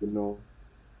with, you know,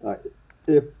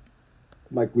 if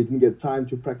like we didn't get time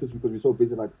to practice because we're so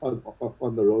busy, like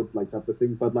on the road, like type of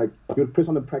thing, but like you would press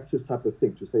on a practice type of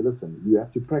thing to say, listen, you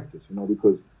have to practice, you know,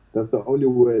 because that's the only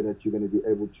way that you're going to be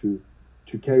able to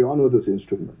carry on with this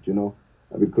instrument, you know,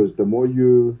 because the more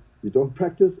you don't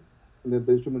practice, and then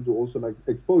the instrument will also like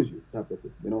expose you type of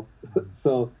thing, you know.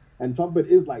 So, and trumpet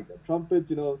is like that. Trumpet,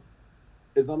 you know,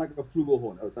 it's not like a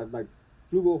flugelhorn. Like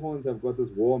flugelhorns have got this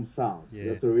warm sound.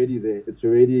 That's already there. It's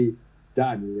already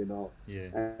done, you know.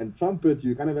 And trumpet,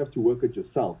 you kind of have to work it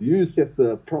yourself. You set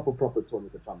the proper tone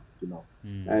with the trumpet, you know.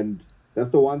 And that's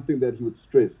the one thing that he would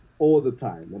stress all the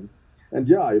time. And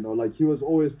yeah, you know, like he was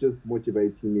always just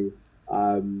motivating me.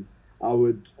 I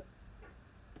would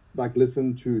like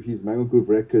listen to his Mango Group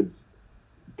records,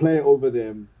 play over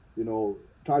them, you know,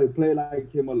 try to play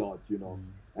like him a lot, you know.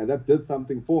 And that did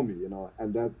something for me, you know.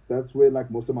 And that's where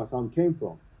like most of my sound came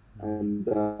from.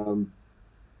 And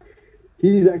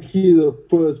he's actually the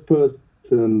first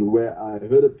person where I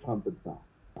heard a trumpet sound.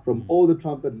 From all the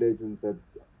trumpet legends that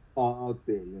are out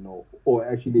there, or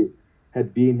actually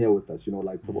had been here with us,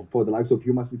 like for the likes of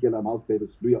Hugh Masekela, Miles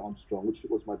Davis, Louis Armstrong, which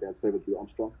was my dad's favorite, Louis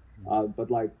Armstrong. But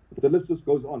like the list just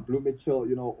goes on. Blue Mitchell,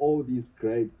 all these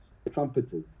great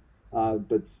trumpeters.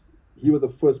 But he was the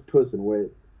first person where,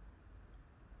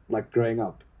 like growing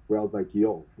up, where I was like,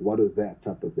 yo, what is that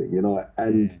type of thing,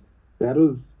 And that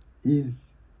was he's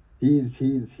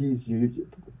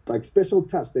like special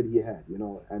touch that he had,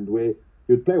 and where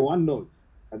he would play one note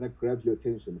and that grabs your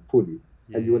attention fully,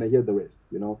 and you want to hear the rest,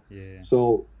 Yeah.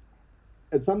 So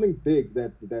it's something big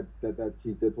that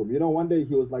he did for me. One day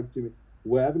he was like to me,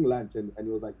 we're having lunch, and he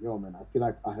was like, yo, man, I feel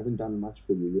like I haven't done much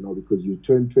for you, because you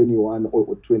turned 21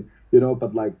 or 20,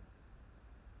 but like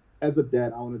as a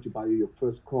dad, I wanted to buy you your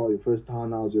first car, your first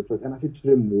townhouse, your first. And I said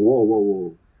to him,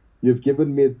 whoa. You've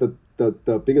given me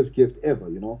the biggest gift ever,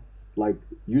 Like,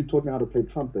 you taught me how to play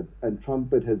trumpet, and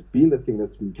trumpet has been the thing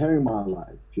that's been carrying my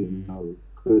life,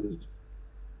 because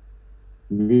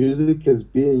music has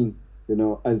been,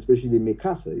 and especially me,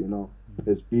 CASA,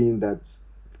 has been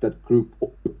that group,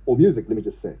 or music, let me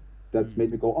just say, that's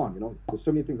made me go on, There's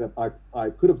so many things that I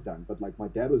could have done, but like my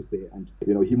dad was there, and,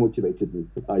 he motivated me,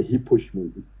 he pushed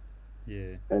me,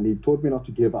 and he taught me not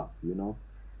to give up,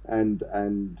 and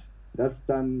that's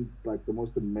done like the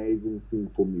most amazing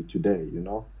thing for me today,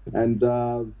 and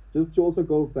just to also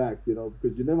go back,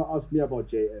 because you never asked me about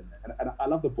JM, and I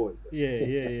love the boys.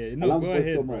 Yeah. I No, love go the boys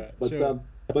ahead, so bro. much, but Sure.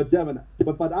 but yeah, man,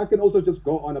 but I can also just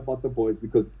go on about the boys,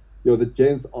 because the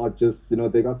gents are just,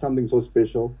 they got something so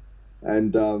special,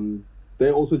 and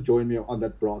they also joined me on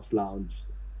that brass lounge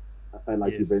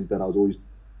like Yes. event that I was always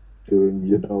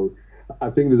doing, I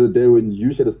think there's a day when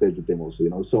you shared a stage with them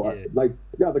also, So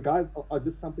the guys are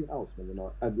just something else, man,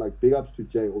 And like big ups to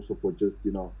Jay also for just,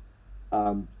 to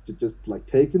just like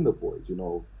taking the boys,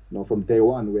 from day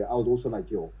one, where I was also like,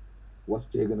 yo, what's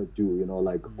Jay gonna do,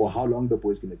 like, or how long the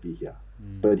boys gonna be here?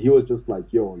 But he was just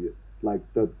like, yo, like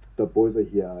the boys are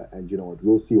here, and you know what,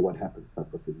 we'll see what happens,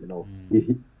 type of thing,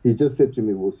 he just said to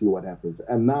me, we'll see what happens.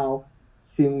 And now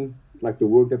seeing like the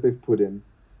work that they've put in,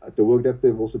 the work that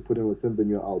they've also put in within the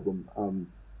new album,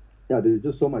 there's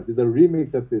just so much. There's a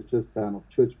remix that they've just done of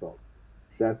Church Bells.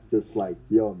 That's just like,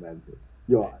 yo, man,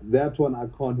 that one I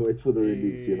can't wait for the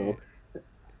release.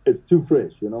 It's too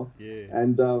fresh, Yeah.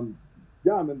 And I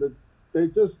mean, they're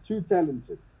just too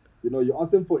talented. You ask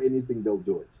them for anything, they'll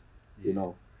do it.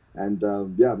 And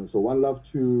man, so one love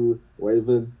to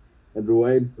Waven and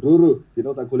Ruwain, Ruru. He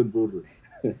knows I call him Ruru.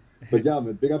 But yeah,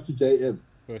 man, big up to JM.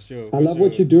 For sure. I love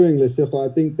what you're doing, Lesego.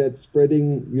 I think that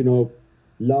spreading,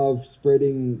 love,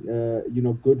 spreading,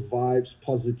 good vibes,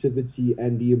 positivity,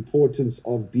 and the importance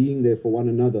of being there for one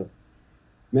another.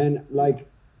 Man, like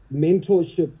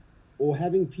mentorship or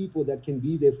having people that can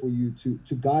be there for you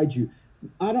to guide you.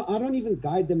 I don't even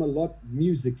guide them a lot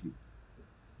musically.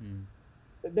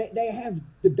 They have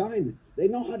the diamond. They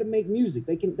know how to make music.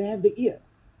 They have the ear.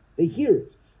 They hear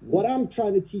it. What I'm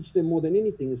trying to teach them more than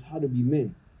anything is how to be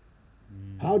men.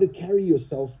 How to carry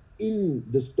yourself in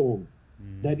the storm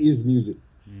that is music.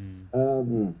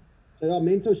 So yeah,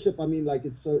 mentorship, I mean, like,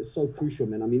 it's so crucial,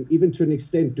 man. I mean, even to an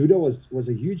extent, Duda was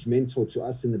a huge mentor to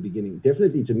us in the beginning.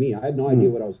 Definitely to me. I had no idea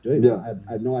what I was doing. Yeah.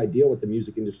 I had no idea what the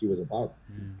music industry was about.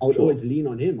 I would always lean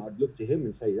on him. I'd look to him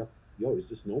and say, yo, is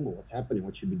this normal? What's happening?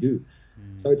 What should we do?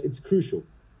 So it's crucial.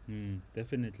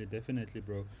 Definitely,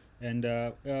 bro. And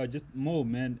just more,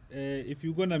 man. If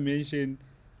you're gonna mention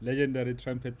legendary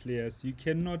trumpet players, you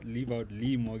cannot leave out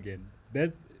Lee Morgan.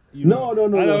 That's No.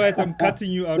 Otherwise, I'm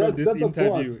cutting you out of this that's the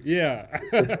interview. boss. Yeah,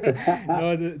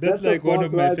 no, that's That's the like one boss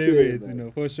of my right there, favorites.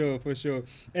 man. For sure.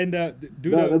 And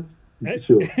dude, No, that's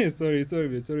sure. sorry,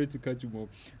 man. Sorry to cut you more,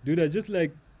 dude. Just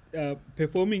like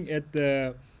performing at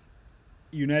the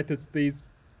United States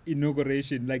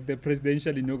inauguration, like the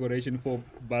presidential inauguration for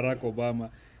Barack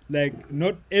Obama. Like,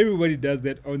 not everybody does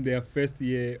that on their first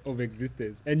year of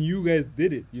existence, and you guys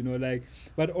did it, like.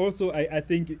 But also, I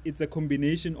think it's a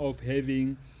combination of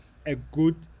having a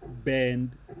good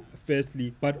band,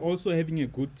 firstly, but also having a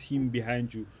good team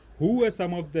behind you. Who were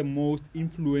some of the most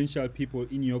influential people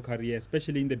in your career,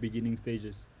 especially in the beginning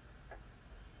stages?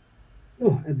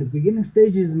 Oh, at the beginning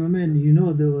stages, my man,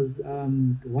 there was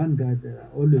one guy that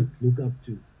I always look up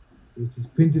to, which is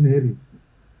Quentin Harris.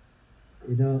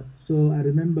 So I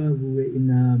remember we were in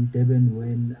Durban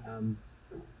when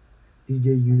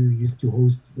DJU used to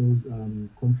host those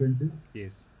conferences.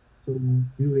 Yes. So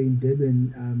we were in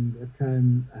Durban. That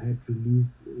time I had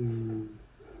released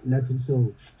a Latin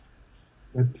soul,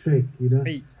 that track,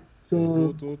 Hey.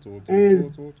 So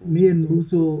as me and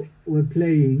Muso were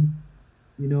playing,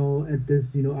 at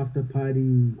this, after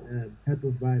party type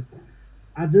of vibe,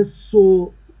 I just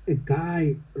saw a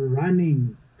guy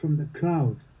running from the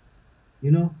crowd,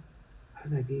 you know. I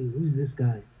was like, hey, who's this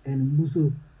guy? And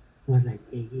Muso was like,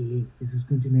 hey, this is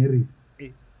Quintin. Eh,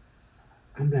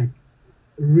 I'm like,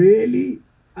 really?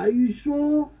 Are you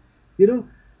sure? You know,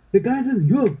 the guy says,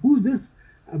 yo, who's this?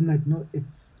 I'm like, no,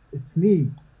 it's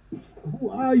me. Who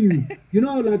are you? You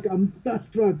know, like I'm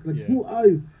starstruck. Like, Yeah. who are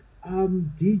you?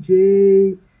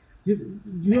 DJ. You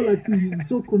know, like you're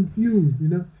so confused, you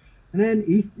know. And then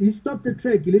he stopped the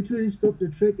track. He literally stopped the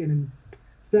track and then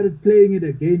started playing it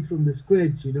again from the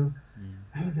scratch, you know.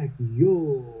 I was like,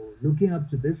 yo, looking up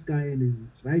to this guy and he's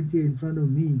right here in front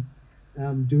of me,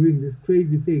 doing these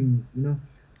crazy things, you know.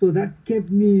 So that kept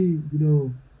me, you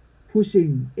know,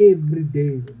 pushing every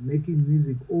day, making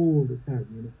music all the time,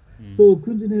 you know. So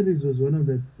Quintin Harris was one of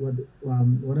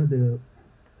the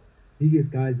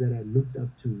biggest guys that I looked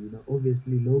up to, you know,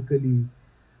 obviously locally,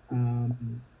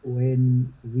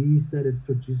 when we started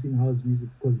producing house music,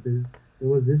 because there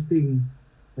was this thing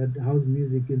that house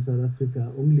music in South Africa,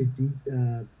 only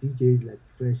DJs like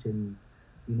Fresh and,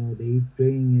 you know, they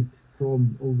bring it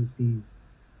from overseas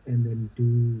and then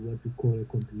do what we call a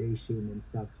compilation and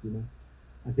stuff, you know.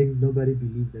 I think nobody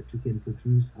believed that we can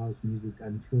produce house music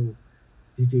until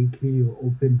DJ Cleo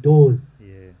opened doors,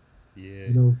 Yeah. Yeah.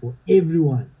 you know, for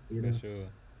everyone, you For know. sure.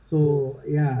 So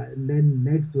yeah, and then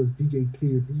next was DJ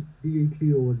Cleo. DJ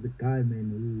Cleo was the guy,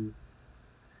 man,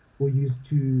 who used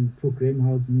to program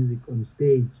house music on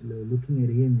stage. You know, looking at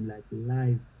him like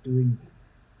live doing,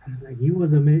 I was like, he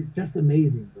was amazing, just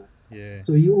amazing, bro. Yeah.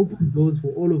 So he opened doors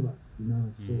for all of us, you know.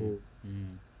 So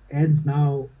Mm. hence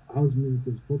now house music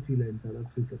is popular in South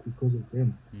Africa because of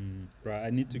them. Bro, I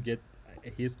need to get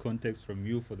his context from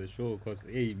you for the show, because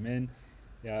hey man,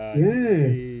 Yeah,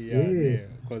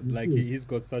 because you like should. he's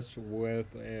got such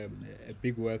wealth, a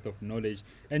big wealth of knowledge.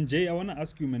 And Jay, I want to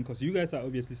ask you, man, because you guys are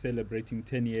obviously celebrating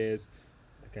 10 years.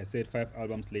 Like I said, 5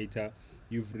 albums later,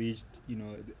 you've reached, you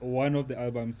know, one of the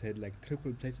albums had like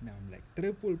triple platinum. Like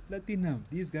triple platinum,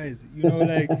 these guys, you know,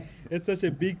 like it's such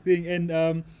a big thing. And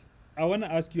I want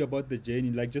to ask you about the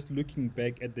journey, like just looking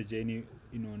back at the journey,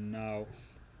 you know, now.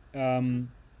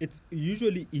 It's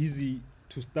usually easy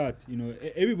to start. You know,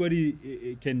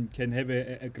 everybody can have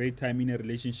a great time in a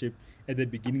relationship at the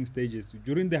beginning stages.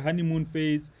 During the honeymoon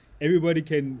phase, everybody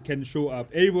can show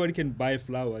up. Everybody can buy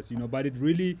flowers. You know, but it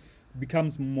really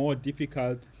becomes more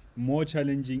difficult, more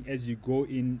challenging as you go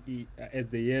in, as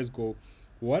the years go.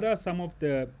 What are some of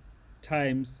the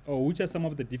times, or which are some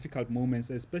of the difficult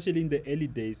moments, especially in the early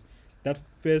days, that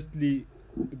firstly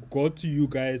got to you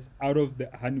guys out of the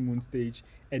honeymoon stage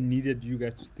and needed you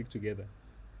guys to stick together?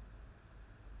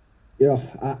 Yeah,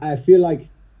 I feel like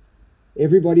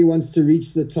everybody wants to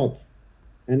reach the top.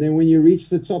 And then when you reach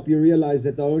the top, you realize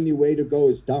that the only way to go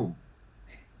is down.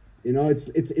 You know,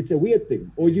 it's a weird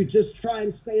thing. Or you just try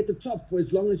and stay at the top for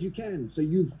as long as you can. So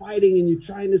you're fighting and you're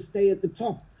trying to stay at the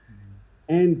top.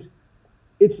 And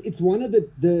it's one of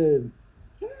the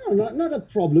I don't know, not the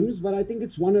problems, but I think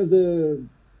it's one of the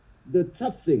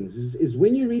tough things is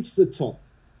when you reach the top,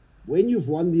 when you've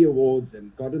won the awards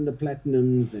and gotten the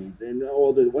platinums and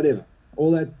all the whatever,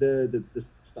 all that the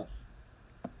stuff,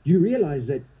 you realize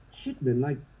that shit, man,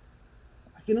 like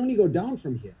I can only go down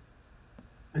from here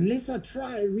unless I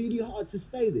try really hard to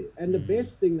stay there. And the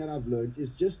best thing that I've learned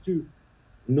is just to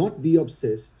not be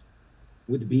obsessed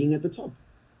with being at the top.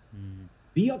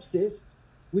 Be obsessed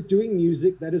with doing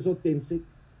music that is authentic.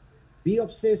 Be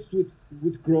obsessed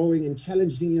with growing and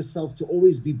challenging yourself to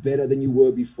always be better than you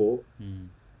were before.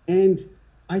 And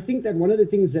I think that one of the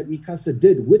things that CASA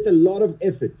did with a lot of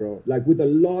effort, bro, like with a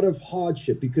lot of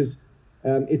hardship, because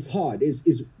it's hard,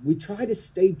 is we try to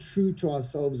stay true to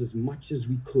ourselves as much as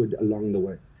we could along the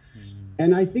way.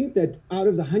 And I think that out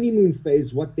of the honeymoon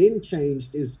phase, what then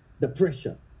changed is the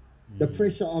pressure. The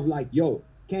pressure of like, yo,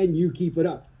 can you keep it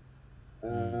up?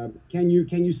 Can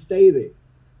you stay there?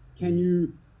 Can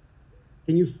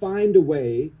you find a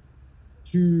way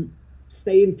to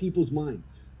stay in people's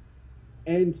minds?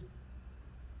 And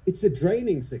it's a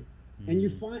draining thing. And you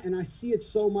find, and I see it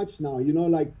so much now, you know,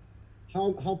 like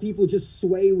how people just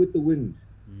sway with the wind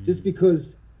just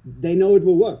because they know it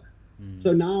will work.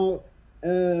 So now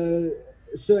Sir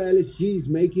LSG is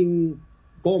making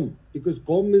Gom because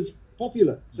Gom is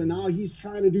popular. So now he's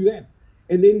trying to do that.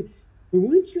 And then, but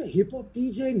weren't you a hip hop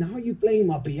DJ? Now you're playing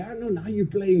my piano. Now you're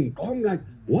playing Gom. Like,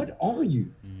 what are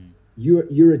you?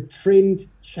 You're a trend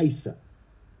chaser.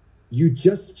 You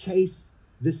just chase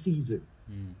the season.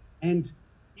 And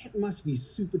that must be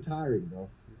super tiring, bro.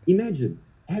 Imagine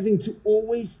having to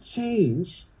always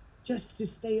change just to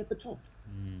stay at the top.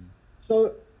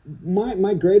 So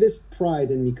my greatest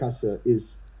pride in CASA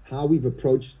is how we've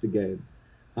approached the game.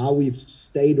 how we've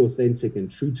stayed authentic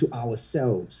and true to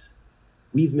ourselves.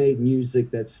 We've made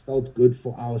music that's felt good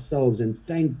for ourselves, and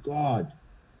thank God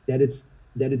that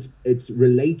it's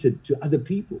related to other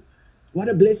people. What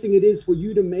a blessing it is for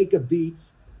you to make a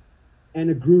beat and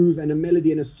a groove and a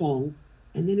melody and a song,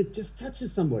 and then it just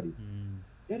touches somebody.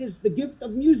 That is the gift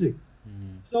of music.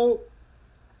 So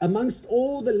amongst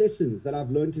all the lessons that I've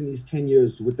learned in these 10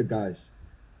 years with the guys,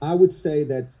 I would say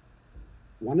that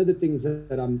one of the things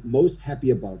that I'm most happy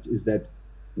about is that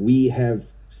we have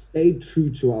stayed true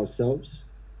to ourselves,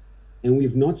 and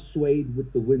we've not swayed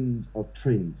with the wind of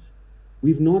trends.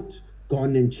 We've not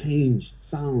gone and changed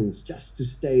sounds just to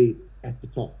stay at the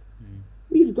top.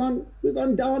 We've gone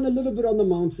down a little bit on the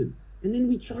mountain, and then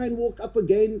we try and walk up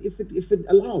again if it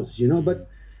allows, you know. But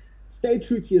stay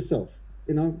true to yourself.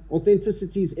 You know,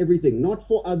 authenticity is everything. Not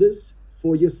for others,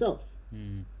 for yourself.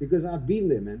 Because I've been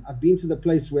there, man. I've been to the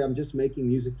place where I'm just making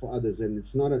music for others, and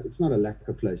it's not a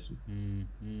lacquer place.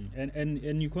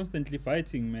 And you're constantly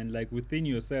fighting, man, like within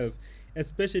yourself,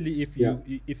 especially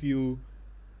if you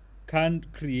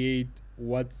can't create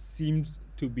what seems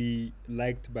to be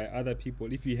liked by other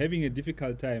people. If you're having a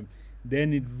difficult time,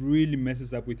 then it really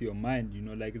messes up with your mind, you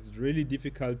know, like it's really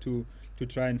difficult to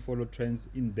try and follow trends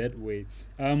in that way.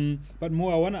 But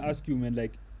more, I want to ask you, man,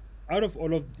 like out of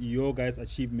all of your guys'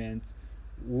 achievements,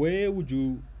 where would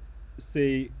you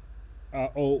say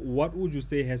or what would you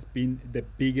say has been the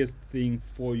biggest thing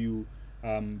for you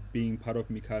being part of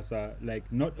Mikasa,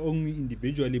 like not only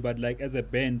individually but like as a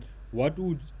band? What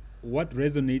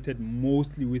resonated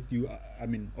mostly with you? I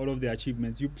mean, all of the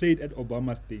achievements you played at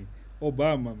Obama's thing.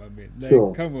 Obama, my man, like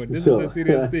Sure, come on, this is sure. a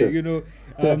serious thing, you know.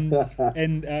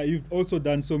 And you've also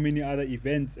done so many other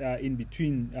events in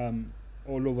between,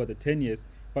 all over the 10 years.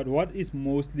 But what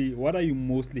are you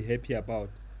mostly happy about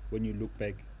when you look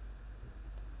back?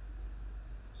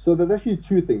 So there's actually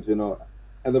two things, you know,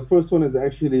 and the first one is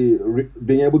actually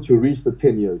being able to reach the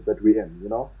 10 years that we're in, you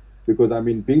know, because I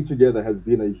mean, being together has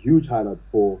been a huge highlight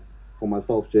for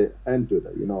myself, Jay, and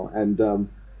Judah, you know, and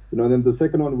you know, and then the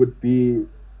second one would be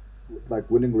like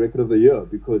winning record of the year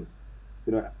because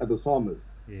you know at the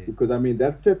Summers, Yeah. because I mean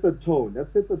that set the tone.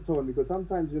 That set the tone because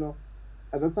sometimes you know,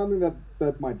 and that's something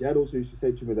that my dad also used to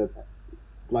say to me, that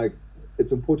like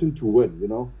it's important to win, you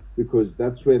know, because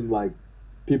that's when like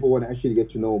people want to actually get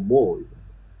to know more,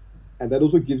 and that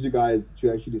also gives you guys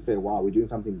to actually say, wow, we're doing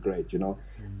something great, you know.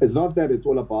 It's not that it's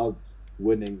all about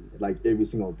winning like every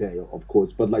single day, of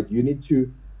course, but like you need to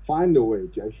find a way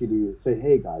to actually say,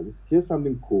 hey guys, here's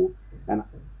something cool, and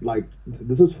like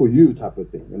this is for you type of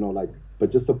thing, you know, like,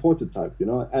 but just support it type, you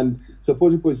know, and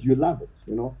support it because you love it,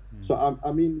 you know. So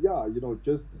I mean, yeah, you know,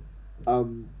 just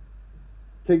um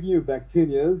taking you back 10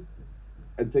 years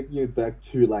and taking it back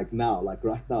to like now, like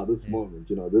right now, this Yeah. moment,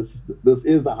 you know, this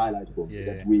is the highlight for me,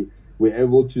 that Yeah. we're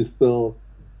able to still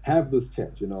have this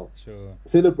chat, you know, Sure.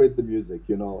 celebrate the music,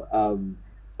 you know,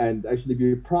 and actually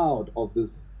be proud of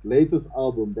this latest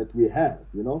album that we have,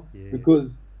 you know, Yeah.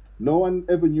 because no one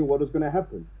ever knew what was going to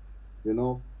happen, you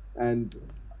know, and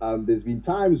there's been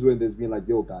times when there's been like,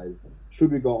 yo, guys,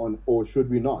 should we go on or should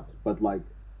we not? But like,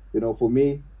 you know, for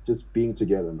me, just being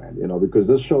together, man, you know, because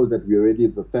this shows that we're already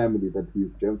the family that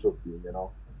we've dreamt of being, you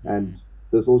know, and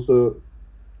there's also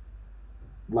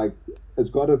like, it's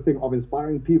got a thing of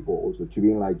inspiring people also to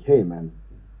being like, hey, man,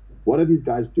 what are these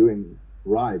guys doing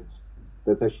right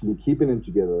that's actually keeping them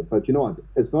together? But you know what?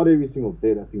 It's not every single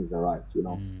day that things are right, you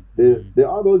know. There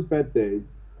are those bad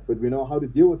days, but we know how to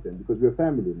deal with them because we're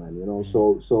family, man, you know.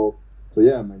 So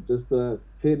yeah, man, just the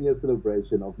 10-year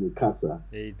celebration of Mikasa.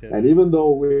 Hey, And even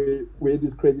though we're in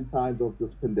these crazy times of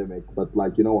this pandemic, but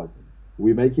like, you know what?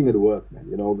 We're making it work, man.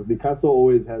 You know, Mikasa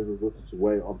always has this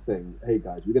way of saying, hey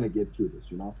guys, we're gonna get through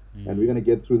this, you know, and we're gonna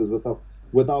get through this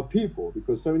with our people,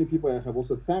 because so many people have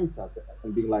also thanked us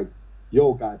and being like,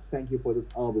 yo guys, thank you for this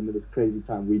album in this crazy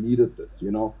time, we needed this,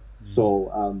 you know.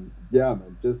 So yeah,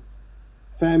 man, just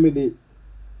family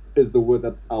is the word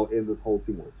that I'll end this whole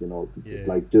thing with, you know. Yeah.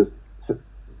 Like just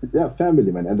yeah,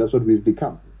 family, man, and that's what we've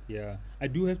become. Yeah, I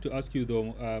do have to ask you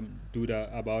though,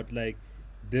 Duda, about like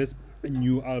this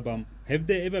new album. Have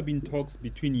there ever been talks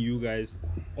between you guys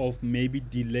of maybe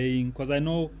delaying? Because I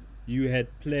know you had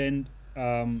planned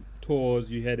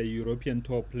tours. You had a European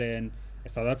tour planned, a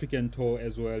South African tour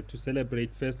as well, to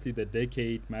celebrate firstly the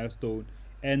decade milestone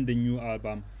and the new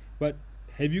album. But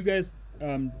have you guys?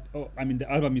 Oh, I mean,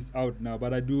 the album is out now,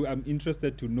 but I'm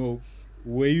interested to know,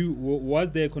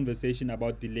 was there a conversation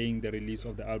about delaying the release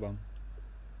of the album?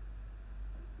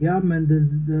 Yeah, man. There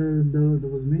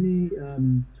was many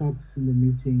talks in the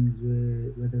meetings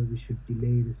where whether we should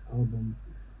delay this album,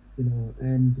 you know.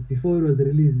 And before it was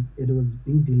released, it was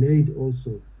being delayed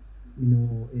also,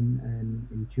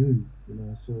 in June,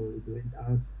 so it went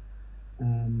out.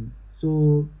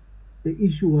 So the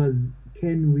issue was,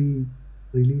 can we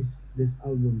release this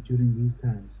album during these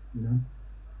times?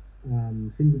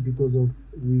 Simply because of,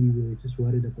 we were just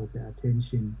worried about the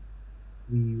attention.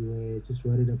 We were just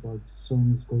worried about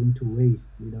songs going to waste.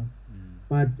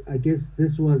 But I guess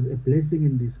this was a blessing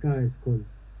in disguise,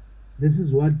 because this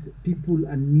is what people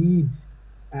are in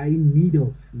need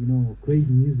of, great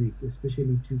music,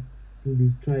 especially through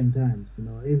these trying times.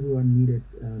 Everyone needed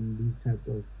these type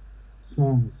of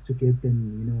songs to get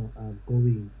them,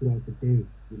 going throughout the day.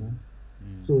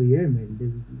 So yeah, man,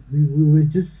 we were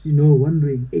just,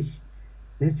 wondering, ish,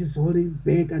 let's just hold it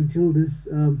back until this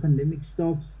pandemic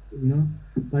stops.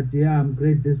 But yeah, I'm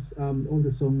glad this all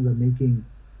the songs are making,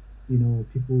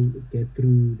 people get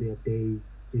through their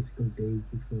days, difficult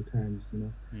times.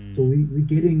 So we're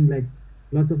getting like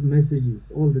lots of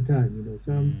messages all the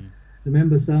time.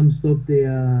 Some stop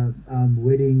their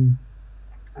wedding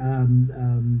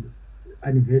um,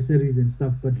 anniversaries and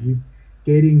stuff, but we're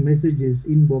getting messages,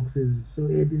 inboxes. So,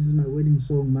 hey, this is my wedding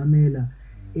song, Mamela.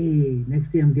 Hey,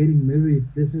 next year I'm getting married.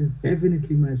 This is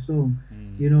definitely my song.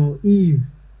 Eve.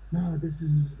 No, this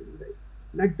is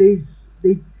like they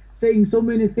saying so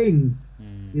many things.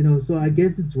 So I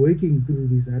guess it's working through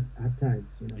these hard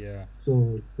times. Yeah.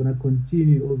 So gonna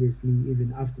continue, obviously,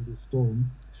 even after the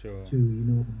storm, Sure.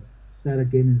 to start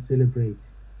again and celebrate.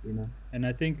 And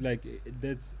I think like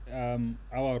that's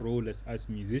our role as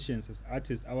musicians, as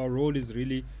artists. Our role is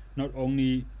really not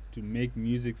only to make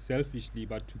music selfishly,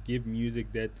 but to give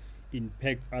music that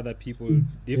impacts other people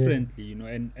Speaks, differently.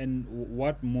 yes. And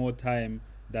what more time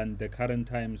than the current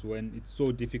times when it's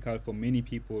so difficult for many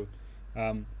people.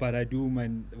 But I do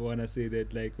wanna say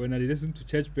that, like, when I listen to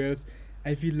church bells,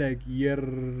 I feel like, yeah,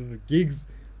 gigs.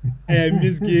 I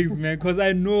miss gigs, man, because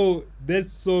I know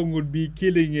that song would be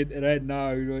killing it right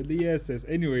now. Yes.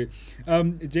 Anyway,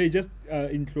 Jay, just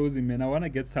in closing, man, I want to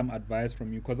get some advice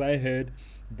from you, because I heard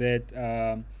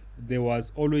that there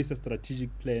was always a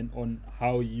strategic plan on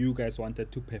how you guys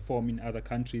wanted to perform in other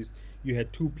countries. You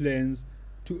had 2 plans.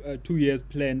 2 years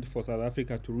planned for South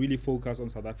Africa, to really focus on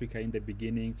South Africa in the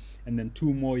beginning, and then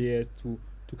 2 more years to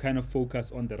kind of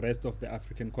focus on the rest of the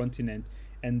African continent,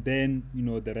 and then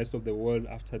the rest of the world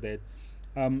after that.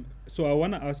 So I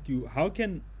want to ask you, how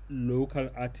can local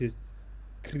artists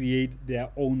create their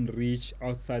own reach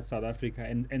outside South Africa?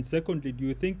 And secondly, do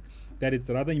you think that it's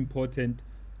rather important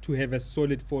to have a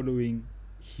solid following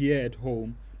here at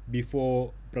home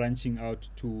before branching out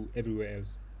to everywhere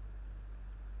else?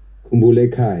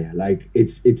 Kumbule Kaya. Like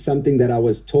it's something that I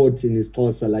was taught in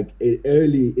isiXhosa like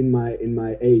early in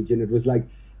my age, and it was like,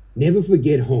 never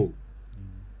forget home.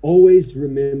 Always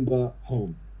remember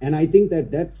home. And I think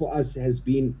that for us has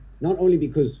been, not only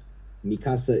because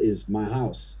CASA is my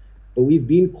house, but we've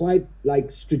been quite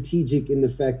like strategic in the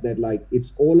fact that like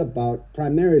it's all about,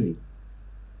 primarily,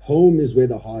 home is where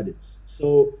the heart is.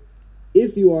 So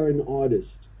if you are an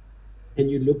artist and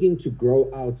you're looking to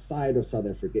grow outside of South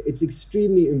Africa, it's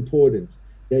extremely important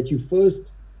that you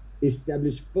first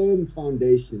establish firm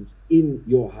foundations in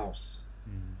your house,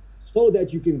 so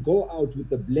that you can go out with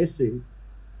the blessings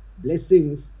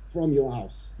from your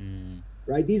house.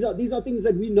 Right? These are things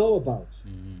that we know about,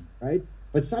 right?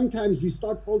 But sometimes we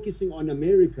start focusing on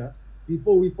America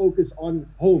before we focus on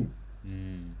home,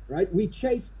 right?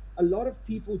 A lot of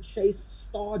people chase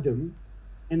stardom,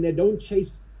 and they don't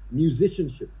chase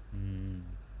musicianship.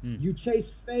 You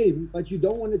chase fame, but you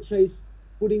don't want to chase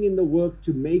putting in the work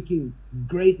to making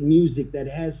great music that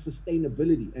has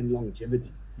sustainability and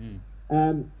longevity.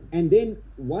 And then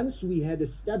once we had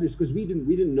established, because we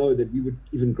didn't know that we would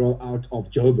even grow out of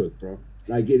Joburg, bro.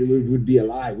 Like it would be a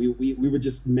lie. We were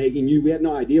just making we had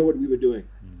no idea what we were doing.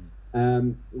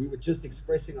 We were just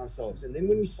expressing ourselves. And then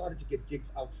when we started to get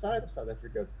gigs outside of South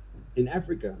Africa, in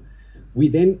Africa, we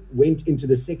then went into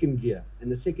the second gear. And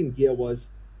the second gear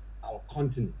was our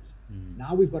continent.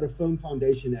 Now we've got a firm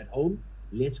foundation at home.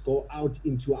 Let's go out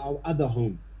into our other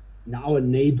home, now our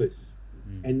neighbors.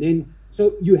 And then,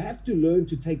 so you have to learn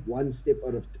to take one step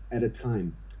at a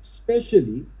time,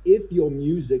 especially if your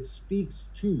music speaks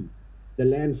to the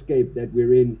landscape that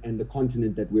we're in and the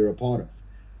continent that we're a part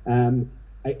of.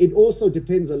 It also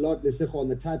depends a lot, Lesego, on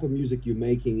the type of music you're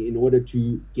making in order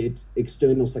to get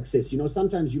external success.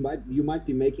 Sometimes you might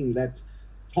be making that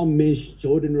Tom Misch,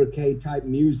 Jordan Rakei type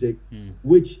music,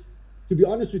 which, to be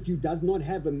honest with you, does not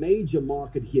have a major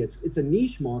market here. It's a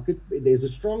niche market. There's a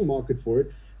strong market for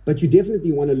it, but you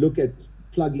definitely want to look at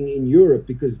plugging in Europe,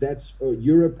 because that's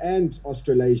Europe and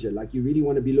Australasia. Like, you really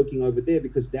want to be looking over there,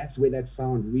 because that's where that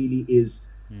sound really is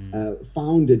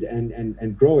founded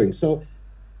and growing. So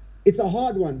it's a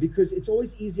hard one because it's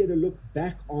always easier to look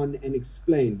back on and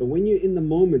explain. But when you're in the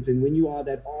moment and when you are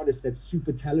that artist that's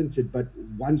super talented but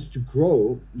wants to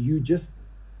grow, you just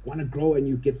want to grow and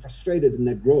you get frustrated in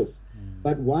that growth.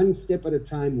 But one step at a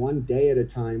time, one day at a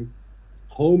time,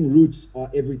 home roots are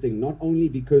everything, not only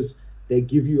because they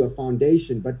give you a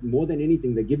foundation, but more than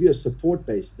anything, they give you a support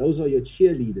base. Those are your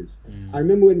cheerleaders. I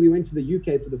remember when we went to the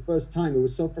UK for the first time, it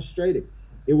was so frustrating.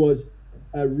 It was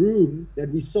a room that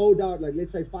we sold out, like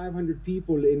let's say 500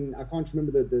 people in, I can't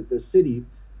remember the city,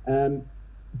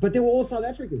 but they were all South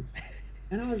Africans.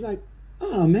 And I was like,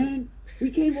 oh man, we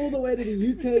came all the way to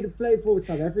the UK to play for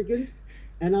South Africans.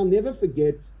 And I'll never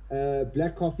forget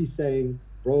Black Coffee saying,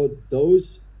 bro,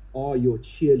 those are your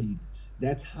cheerleaders.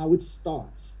 That's how it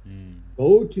starts.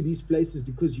 Go to these places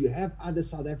because you have other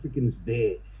South Africans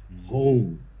there.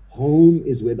 Home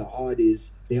is where the heart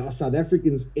is. There are South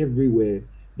Africans everywhere.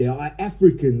 There are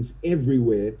Africans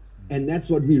everywhere. And that's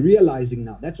what we're realizing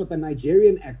now. That's what the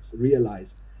Nigerian acts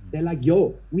realized. They're like,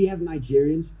 yo, we have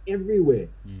Nigerians everywhere.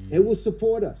 They will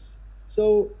support us.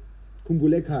 So,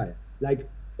 Kumbule Kaya, like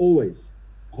always,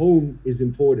 home is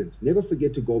important. Never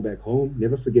forget to go back home.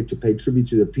 Never forget to pay tribute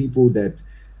to the people that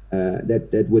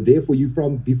that were there for you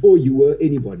from before you were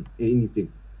anybody,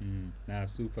 anything. Nah,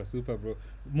 super, bro.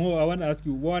 Mo, I want to ask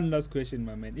you one last question,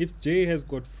 my man. If Jay has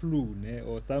got flu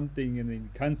or something and then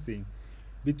can't sing,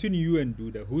 between you and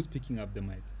Duda, who's picking up the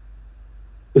mic?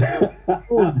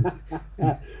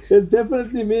 It's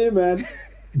definitely me, man.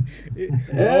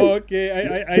 Oh,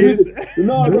 okay.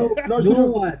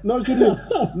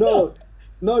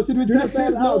 Should we test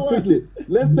that out quickly?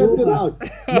 Let's test it out.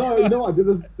 No, you know what?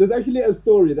 There's actually a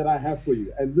story that I have for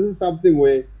you, and this is something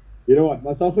where, you know what,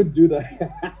 myself and Judah,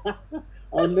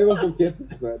 I'll never forget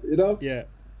this, man. You know? Yeah.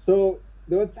 So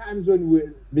there were times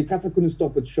when because I couldn't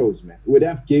stop at shows, man. We'd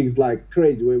have gigs like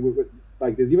crazy.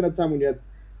 Like there's even a time when you had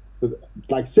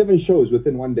like 7 shows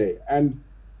within one day, and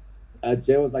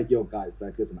Jay was like, yo guys,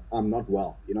 like listen, I'm not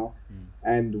well, you know.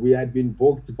 And we had been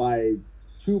booked by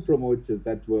 2 promoters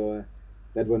that were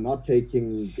not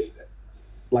taking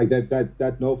like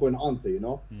that no for an answer, you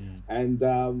know. And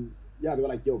yeah, they were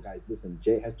like, yo guys, listen,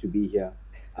 Jay has to be here.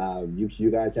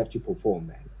 You guys have to perform,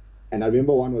 man. And I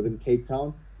remember one was in Cape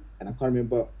Town, and I can't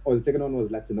remember, or the second one was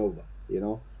Latinova, you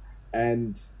know.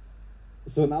 And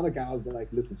so now the guy was like,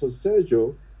 listen, so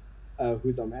Sergio,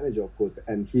 who's our manager, of course,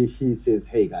 and he says,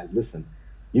 hey guys, listen,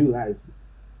 you guys,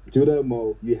 Judah,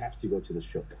 Mo, you have to go to the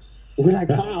show. We're like,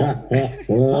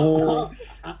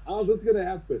 how's this gonna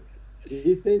happen?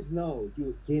 He says, no,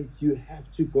 you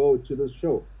have to go to the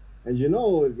show. And you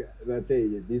know that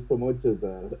these promoters,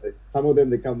 some of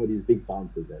them, they come with these big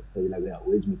bouncers. So you're like, yeah,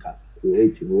 where's Mikasa?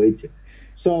 We're waiting.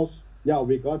 So yeah,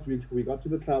 we got to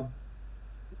the club,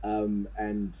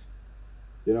 and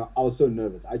you know, I was so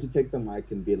nervous. I had to take the mic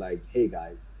and be like, hey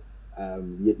guys,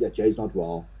 yeah, Jay's not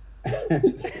well.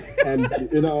 And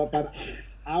you know, but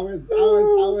I was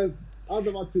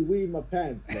about to wee my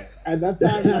pants, man. And that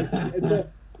time, like,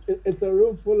 it's a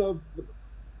room full of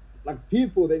like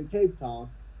people in Cape Town,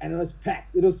 and it was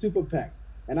packed. It was super packed.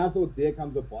 And I thought, there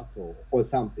comes a bottle or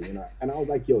something, you know. And I was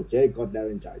like, yo, Jay got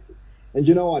laryngitis. And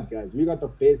you know what, guys? We got the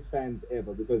best fans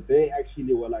ever, because they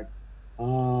actually were like,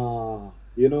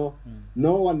 you know,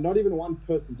 no one, not even one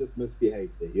person just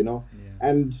misbehaved there, you know.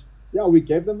 And yeah, we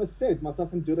gave them a set.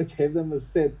 Myself and Judah gave them a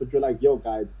set, but we're like, yo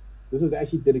guys, this is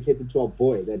actually dedicated to our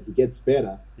boy, that he gets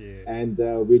better. And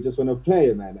we just want to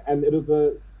play, man. And it was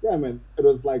it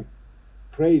was like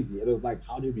crazy. It was like,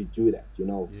 how did we do that, you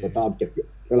know, without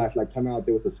like coming out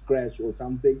there with a scratch or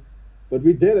something? But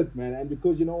we did it, man. And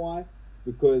because, you know why?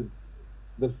 Because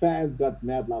the fans got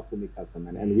mad love for Mikasa,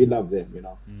 man, and we love them, you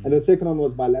know. And the second one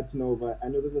was by Latinova,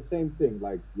 and it was the same thing,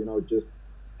 like, you know, just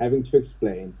having to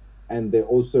explain. And they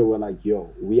also were like,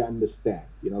 yo, we understand,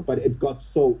 you know. But it got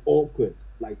so awkward,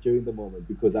 like, during the moment,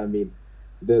 because, I mean,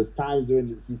 there's times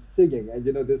when he's singing, and,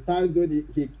 you know, there's times when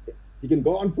he can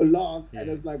go on for long, and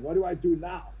it's like, what do I do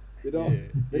now, you know?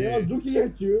 But he was looking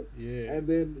at you, and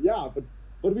then,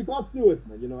 but we got through it,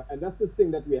 man, you know. And that's the thing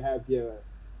that we have here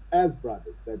as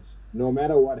brothers, that no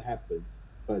matter what happens,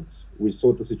 but we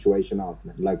sort the situation out,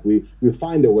 man. Like, we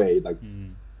find a way, like,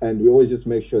 and we always just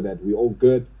make sure that we're all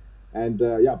good. And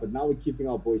but now we're keeping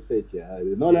our boy safe here.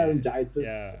 There's no laryngitis.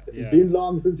 It's been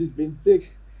long since he's been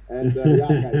sick. And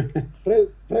guys,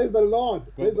 praise the Lord,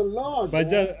 praise the Lord. But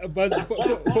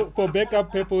for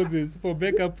backup purposes,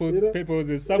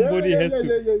 somebody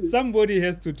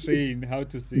has to train how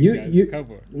to sing.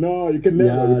 Come on. No, you can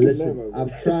never. Listen,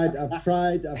 I've tried.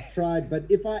 But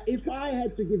if I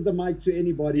had to give the mic to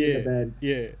anybody in the band,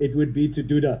 it would be to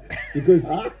Duda, because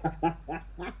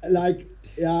like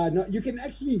Yeah, no, you can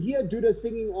actually hear Duda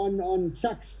singing on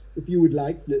Chucks if you would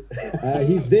like.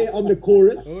 He's there on the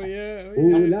chorus. Oh yeah,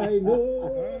 All I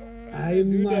know,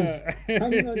 I'm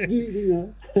Duda. not giving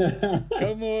up.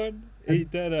 Come on. Hey,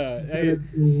 Tara. It's Hey,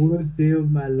 the worst day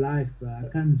of my life, bro. I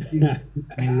can't sleep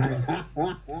my life.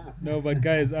 no, but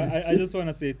guys, I just want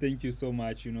to say thank you so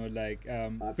much. You know, like,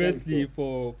 firstly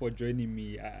for joining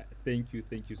me. Thank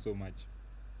you so much.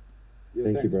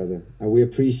 Thank you, brother. We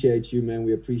appreciate you, man.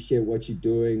 We appreciate what you're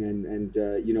doing, and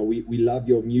you know, we love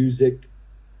your music,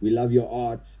 we love your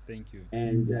art. Thank you.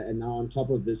 And now on top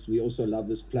of this, we also love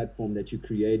this platform that you're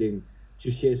creating to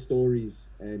share stories,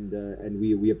 and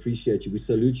we appreciate you. We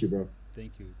salute you, bro.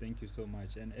 Thank you so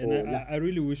much. And I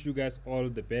really wish you guys all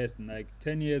the best. And like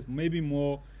 10 years, maybe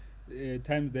more.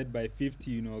 Times that by 50,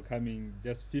 you know, coming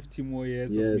just 50 more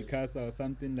years of CASA or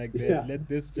something like that. Yeah. Let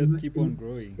this just keep on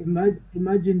growing.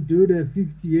 Imagine Duda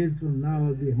 50 years from now.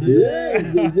 I'll be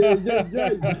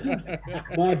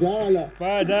Madala.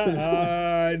 Father,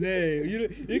 no,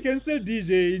 you can still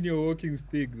DJ in your walking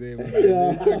stick there. Man.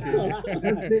 Yeah.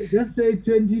 Okay. Just say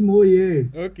 20 more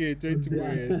years. Okay, 20 more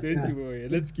years. 20 more years.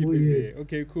 Let's keep it there.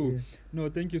 Okay, cool. Yeah. No,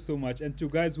 thank you so much. And to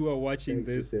guys who are watching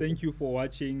Thanks, this, thank you for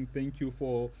watching. Thank you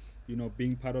for, you know,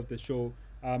 being part of the show.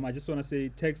 I just want to say,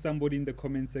 tag somebody in the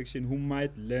comment section who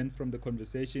might learn from the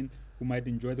conversation, who might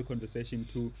enjoy the conversation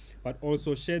too, but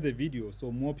also share the video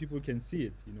so more people can see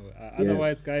it. You know,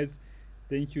 otherwise, guys,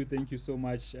 thank you so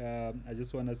much. I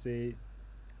just want to say,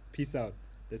 peace out.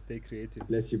 Let's stay creative.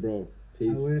 Bless you, bro.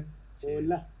 Peace. Cheers.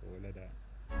 Hola da.